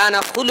കാന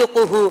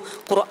ഖുലുഖുഹു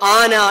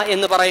ഖുർആന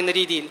എന്ന് പറയുന്ന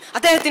രീതിയിൽ,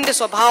 അദ്ദേഹത്തിന്റെ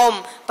സ്വഭാവം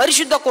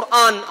പരിശുദ്ധ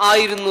ഖുർആൻ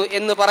ആയിരുന്നു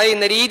എന്ന്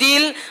പറയുന്ന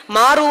രീതിയിൽ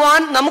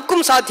മാറുവാൻ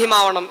നമുക്കും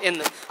സാധ്യമാവണം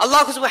എന്ന്.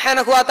 അല്ലാഹു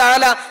സുബ്ഹാനഹു വ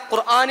തആല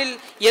ഖുർആനിൽ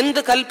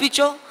എന്ത്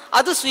കൽപ്പിച്ചോ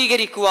അത്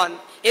സ്വീകരിക്കുവാൻ,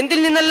 എന്തിൽ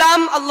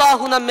നിന്നെല്ലാം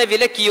അള്ളാഹു നമ്മെ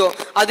വിലക്കിയോ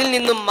അതിൽ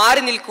നിന്നും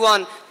മാറി നിൽക്കുവാൻ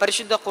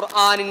പരിശുദ്ധ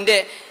ഖുർആനിന്റെ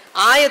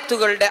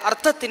ആയത്തുകളുടെ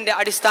അർത്ഥത്തിന്റെ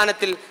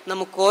അടിസ്ഥാനത്തിൽ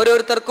നമുക്ക്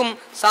ഓരോരുത്തർക്കും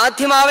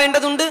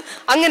സാധ്യമാവേണ്ടതുണ്ട്.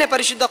 അങ്ങനെ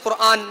പരിശുദ്ധ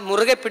ഖുർആൻ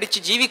മുറുകെ പിടിച്ച്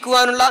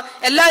ജീവിക്കുവാനുള്ള,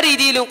 എല്ലാ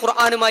രീതിയിലും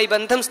ഖുർആനുമായി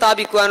ബന്ധം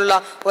സ്ഥാപിക്കുവാനുള്ള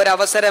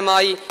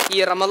ഒരവസരമായി ഈ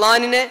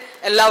റമളാനിനെ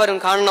എല്ലാവരും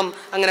കാണണം.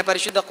 അങ്ങനെ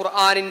പരിശുദ്ധ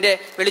ഖുർആനിന്റെ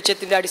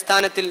വെളിച്ചത്തിന്റെ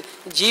അടിസ്ഥാനത്തിൽ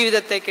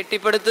ജീവിതത്തെ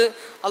കെട്ടിപ്പടുത്ത്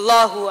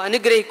അള്ളാഹു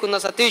അനുഗ്രഹിക്കുന്ന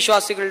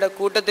സത്യവിശ്വാസികളുടെ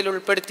കൂട്ടത്തിൽ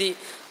ഉൾപ്പെടുത്തി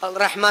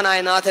റഹ്മാനായ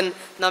നാഥൻ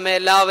നമ്മെ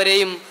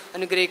എല്ലാവരെയും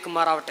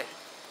അനുഗ്രഹിക്കുമാറാവട്ടെ.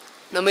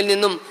 നമ്മിൽ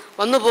നിന്നും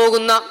വന്നു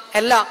പോകുന്ന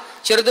എല്ലാ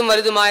ചെറുതും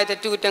വലുതുമായ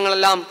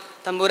തെറ്റുകുറ്റങ്ങളെല്ലാം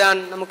തമ്പുരാൻ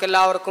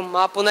നമുക്കെല്ലാവർക്കും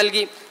മാപ്പു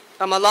നൽകി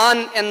റമളാൻ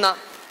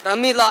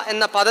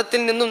എന്ന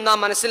പദത്തിൽ നിന്നും നാം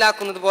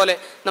മനസ്സിലാക്കുന്നത് പോലെ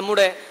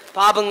നമ്മുടെ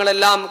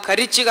പാപങ്ങളെല്ലാം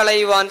കരിച്ചു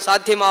കളയുവാൻ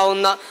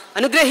സാധ്യമാവുന്ന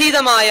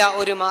അനുഗ്രഹീതമായ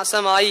ഒരു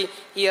മാസമായി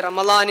ഈ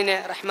റമളാനിനെ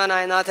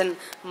റഹ്മാനായ നാഥൻ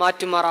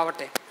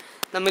മാറ്റുമാറാവട്ടെ.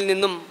 നമ്മിൽ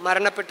നിന്നും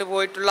മരണപ്പെട്ടു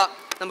പോയിട്ടുള്ള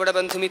നമ്മുടെ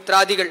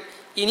ബന്ധുമിത്രാദികൾ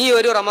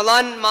ഇനിയൊരു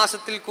റമളാൻ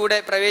മാസത്തിൽ കൂടെ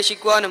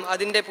പ്രവേശിക്കുവാനും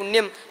അതിൻ്റെ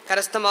പുണ്യം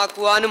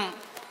കരസ്ഥമാക്കുവാനും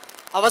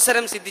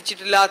അവസരം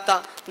സിദ്ധിച്ചിട്ടില്ലാത്ത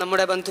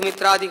നമ്മുടെ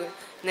ബന്ധുമിത്രാദികൾ,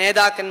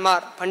 നേതാക്കന്മാർ,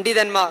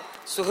 പണ്ഡിതന്മാർ,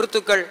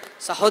 സുഹൃത്തുക്കൾ,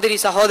 സഹോദരി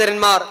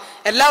സഹോദരന്മാർ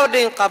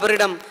എല്ലാവരുടെയും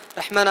ഖബറിടം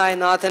റഹ്മാനായ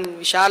നാഥൻ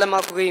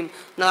വിശാലമാക്കുകയും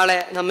നാളെ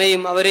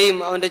നമ്മയും അവരെയും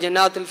അവൻ്റെ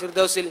ജന്നാത്തുൽ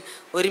ഫിർദൗസിൽ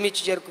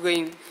ഒരുമിച്ച്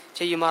ചേർക്കുകയും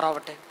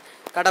ചെയ്യുമാറാവട്ടെ.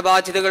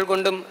 കടബാധ്യതകൾ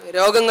കൊണ്ടും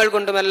രോഗങ്ങൾ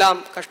കൊണ്ടുമെല്ലാം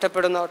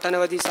കഷ്ടപ്പെടുന്ന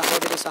ഒട്ടനവധി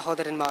സഹോദരി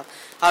സഹോദരന്മാർ,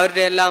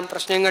 അവരുടെ എല്ലാം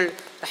പ്രശ്നങ്ങൾ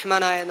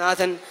റഹ്മാനായ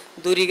നാഥൻ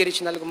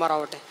ദൂരീകരിച്ച്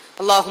നൽകുമാറാവട്ടെ.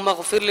 اللهم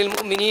اغفر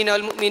للمؤمنين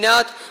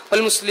والمؤمنات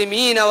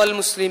والمسلمين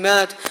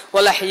والمسلمات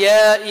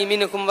والأحياء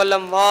منهم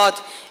والأموات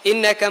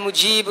إنك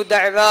مجيب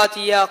الدعوات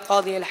يا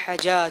قاضي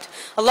الحاجات.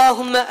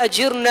 اللهم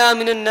أجرنا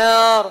من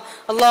النار،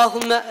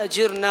 اللهم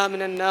أجرنا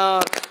من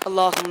النار،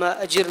 اللهم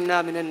أجرنا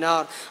من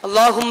النار.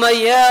 اللهم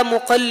يا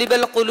مقلب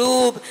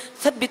القلوب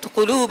ثبت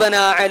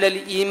قلوبنا على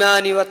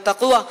الإيمان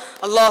والتقوى.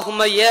 اللهم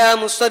يا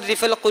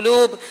مصرف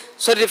القلوب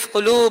صرف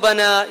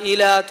قلوبنا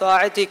إلى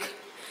طاعتك.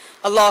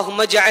 اللهم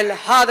اجعل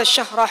هذا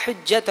الشهر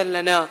حجة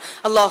لنا،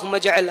 اللهم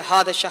اجعل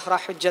هذا الشهر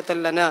حجة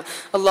لنا،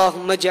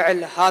 اللهم اجعل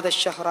هذا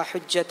الشهر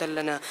حجة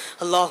لنا.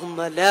 اللهم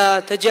لا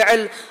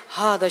تجعل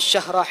هذا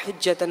الشهر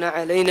حجة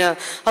علينا،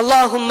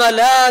 اللهم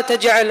لا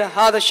تجعل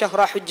هذا الشهر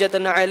حجة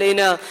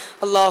علينا،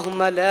 اللهم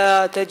لا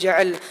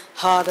تجعل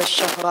هذا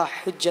الشهر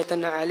حجة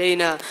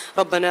علينا.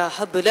 ربنا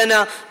هب لنا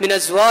من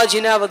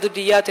أزواجنا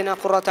وذرياتنا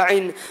قرة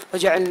عين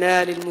واجعلنا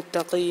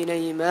للمتقين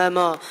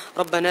إماما.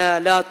 ربنا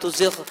لا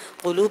تزغ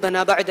قلوبنا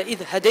بعد إذ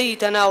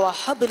هديتنا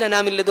وهب لنا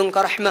من لدنك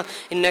رحمة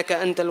إنك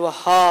أنت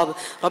الوهاب.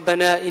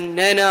 ربنا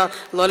إننا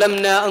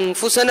ظلمنا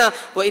أنفسنا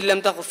وإن لم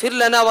تغفر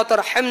لنا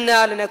وترحمنا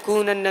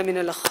لنكونن من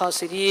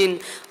الخاسرين.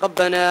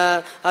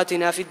 ربنا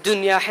آتنا في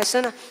الدنيا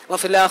حسنة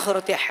وفي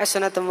الآخرة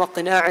حسنة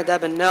وقنا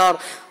عذاب النار.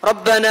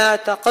 ربنا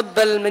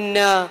تقبل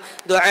منا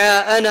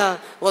دعاءنا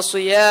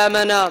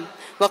وصيامنا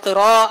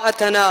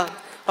وقراءتنا.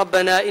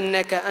 ربنا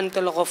إنك أنت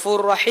الغفور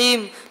الرحيم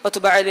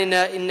وتب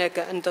علينا إنك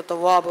أنت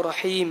التواب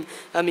الرحيم.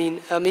 آمين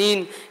آمين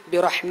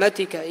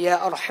برحمتك يا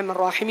أرحم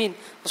الراحمين.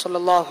 وصلى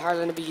الله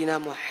على نبينا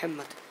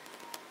محمد.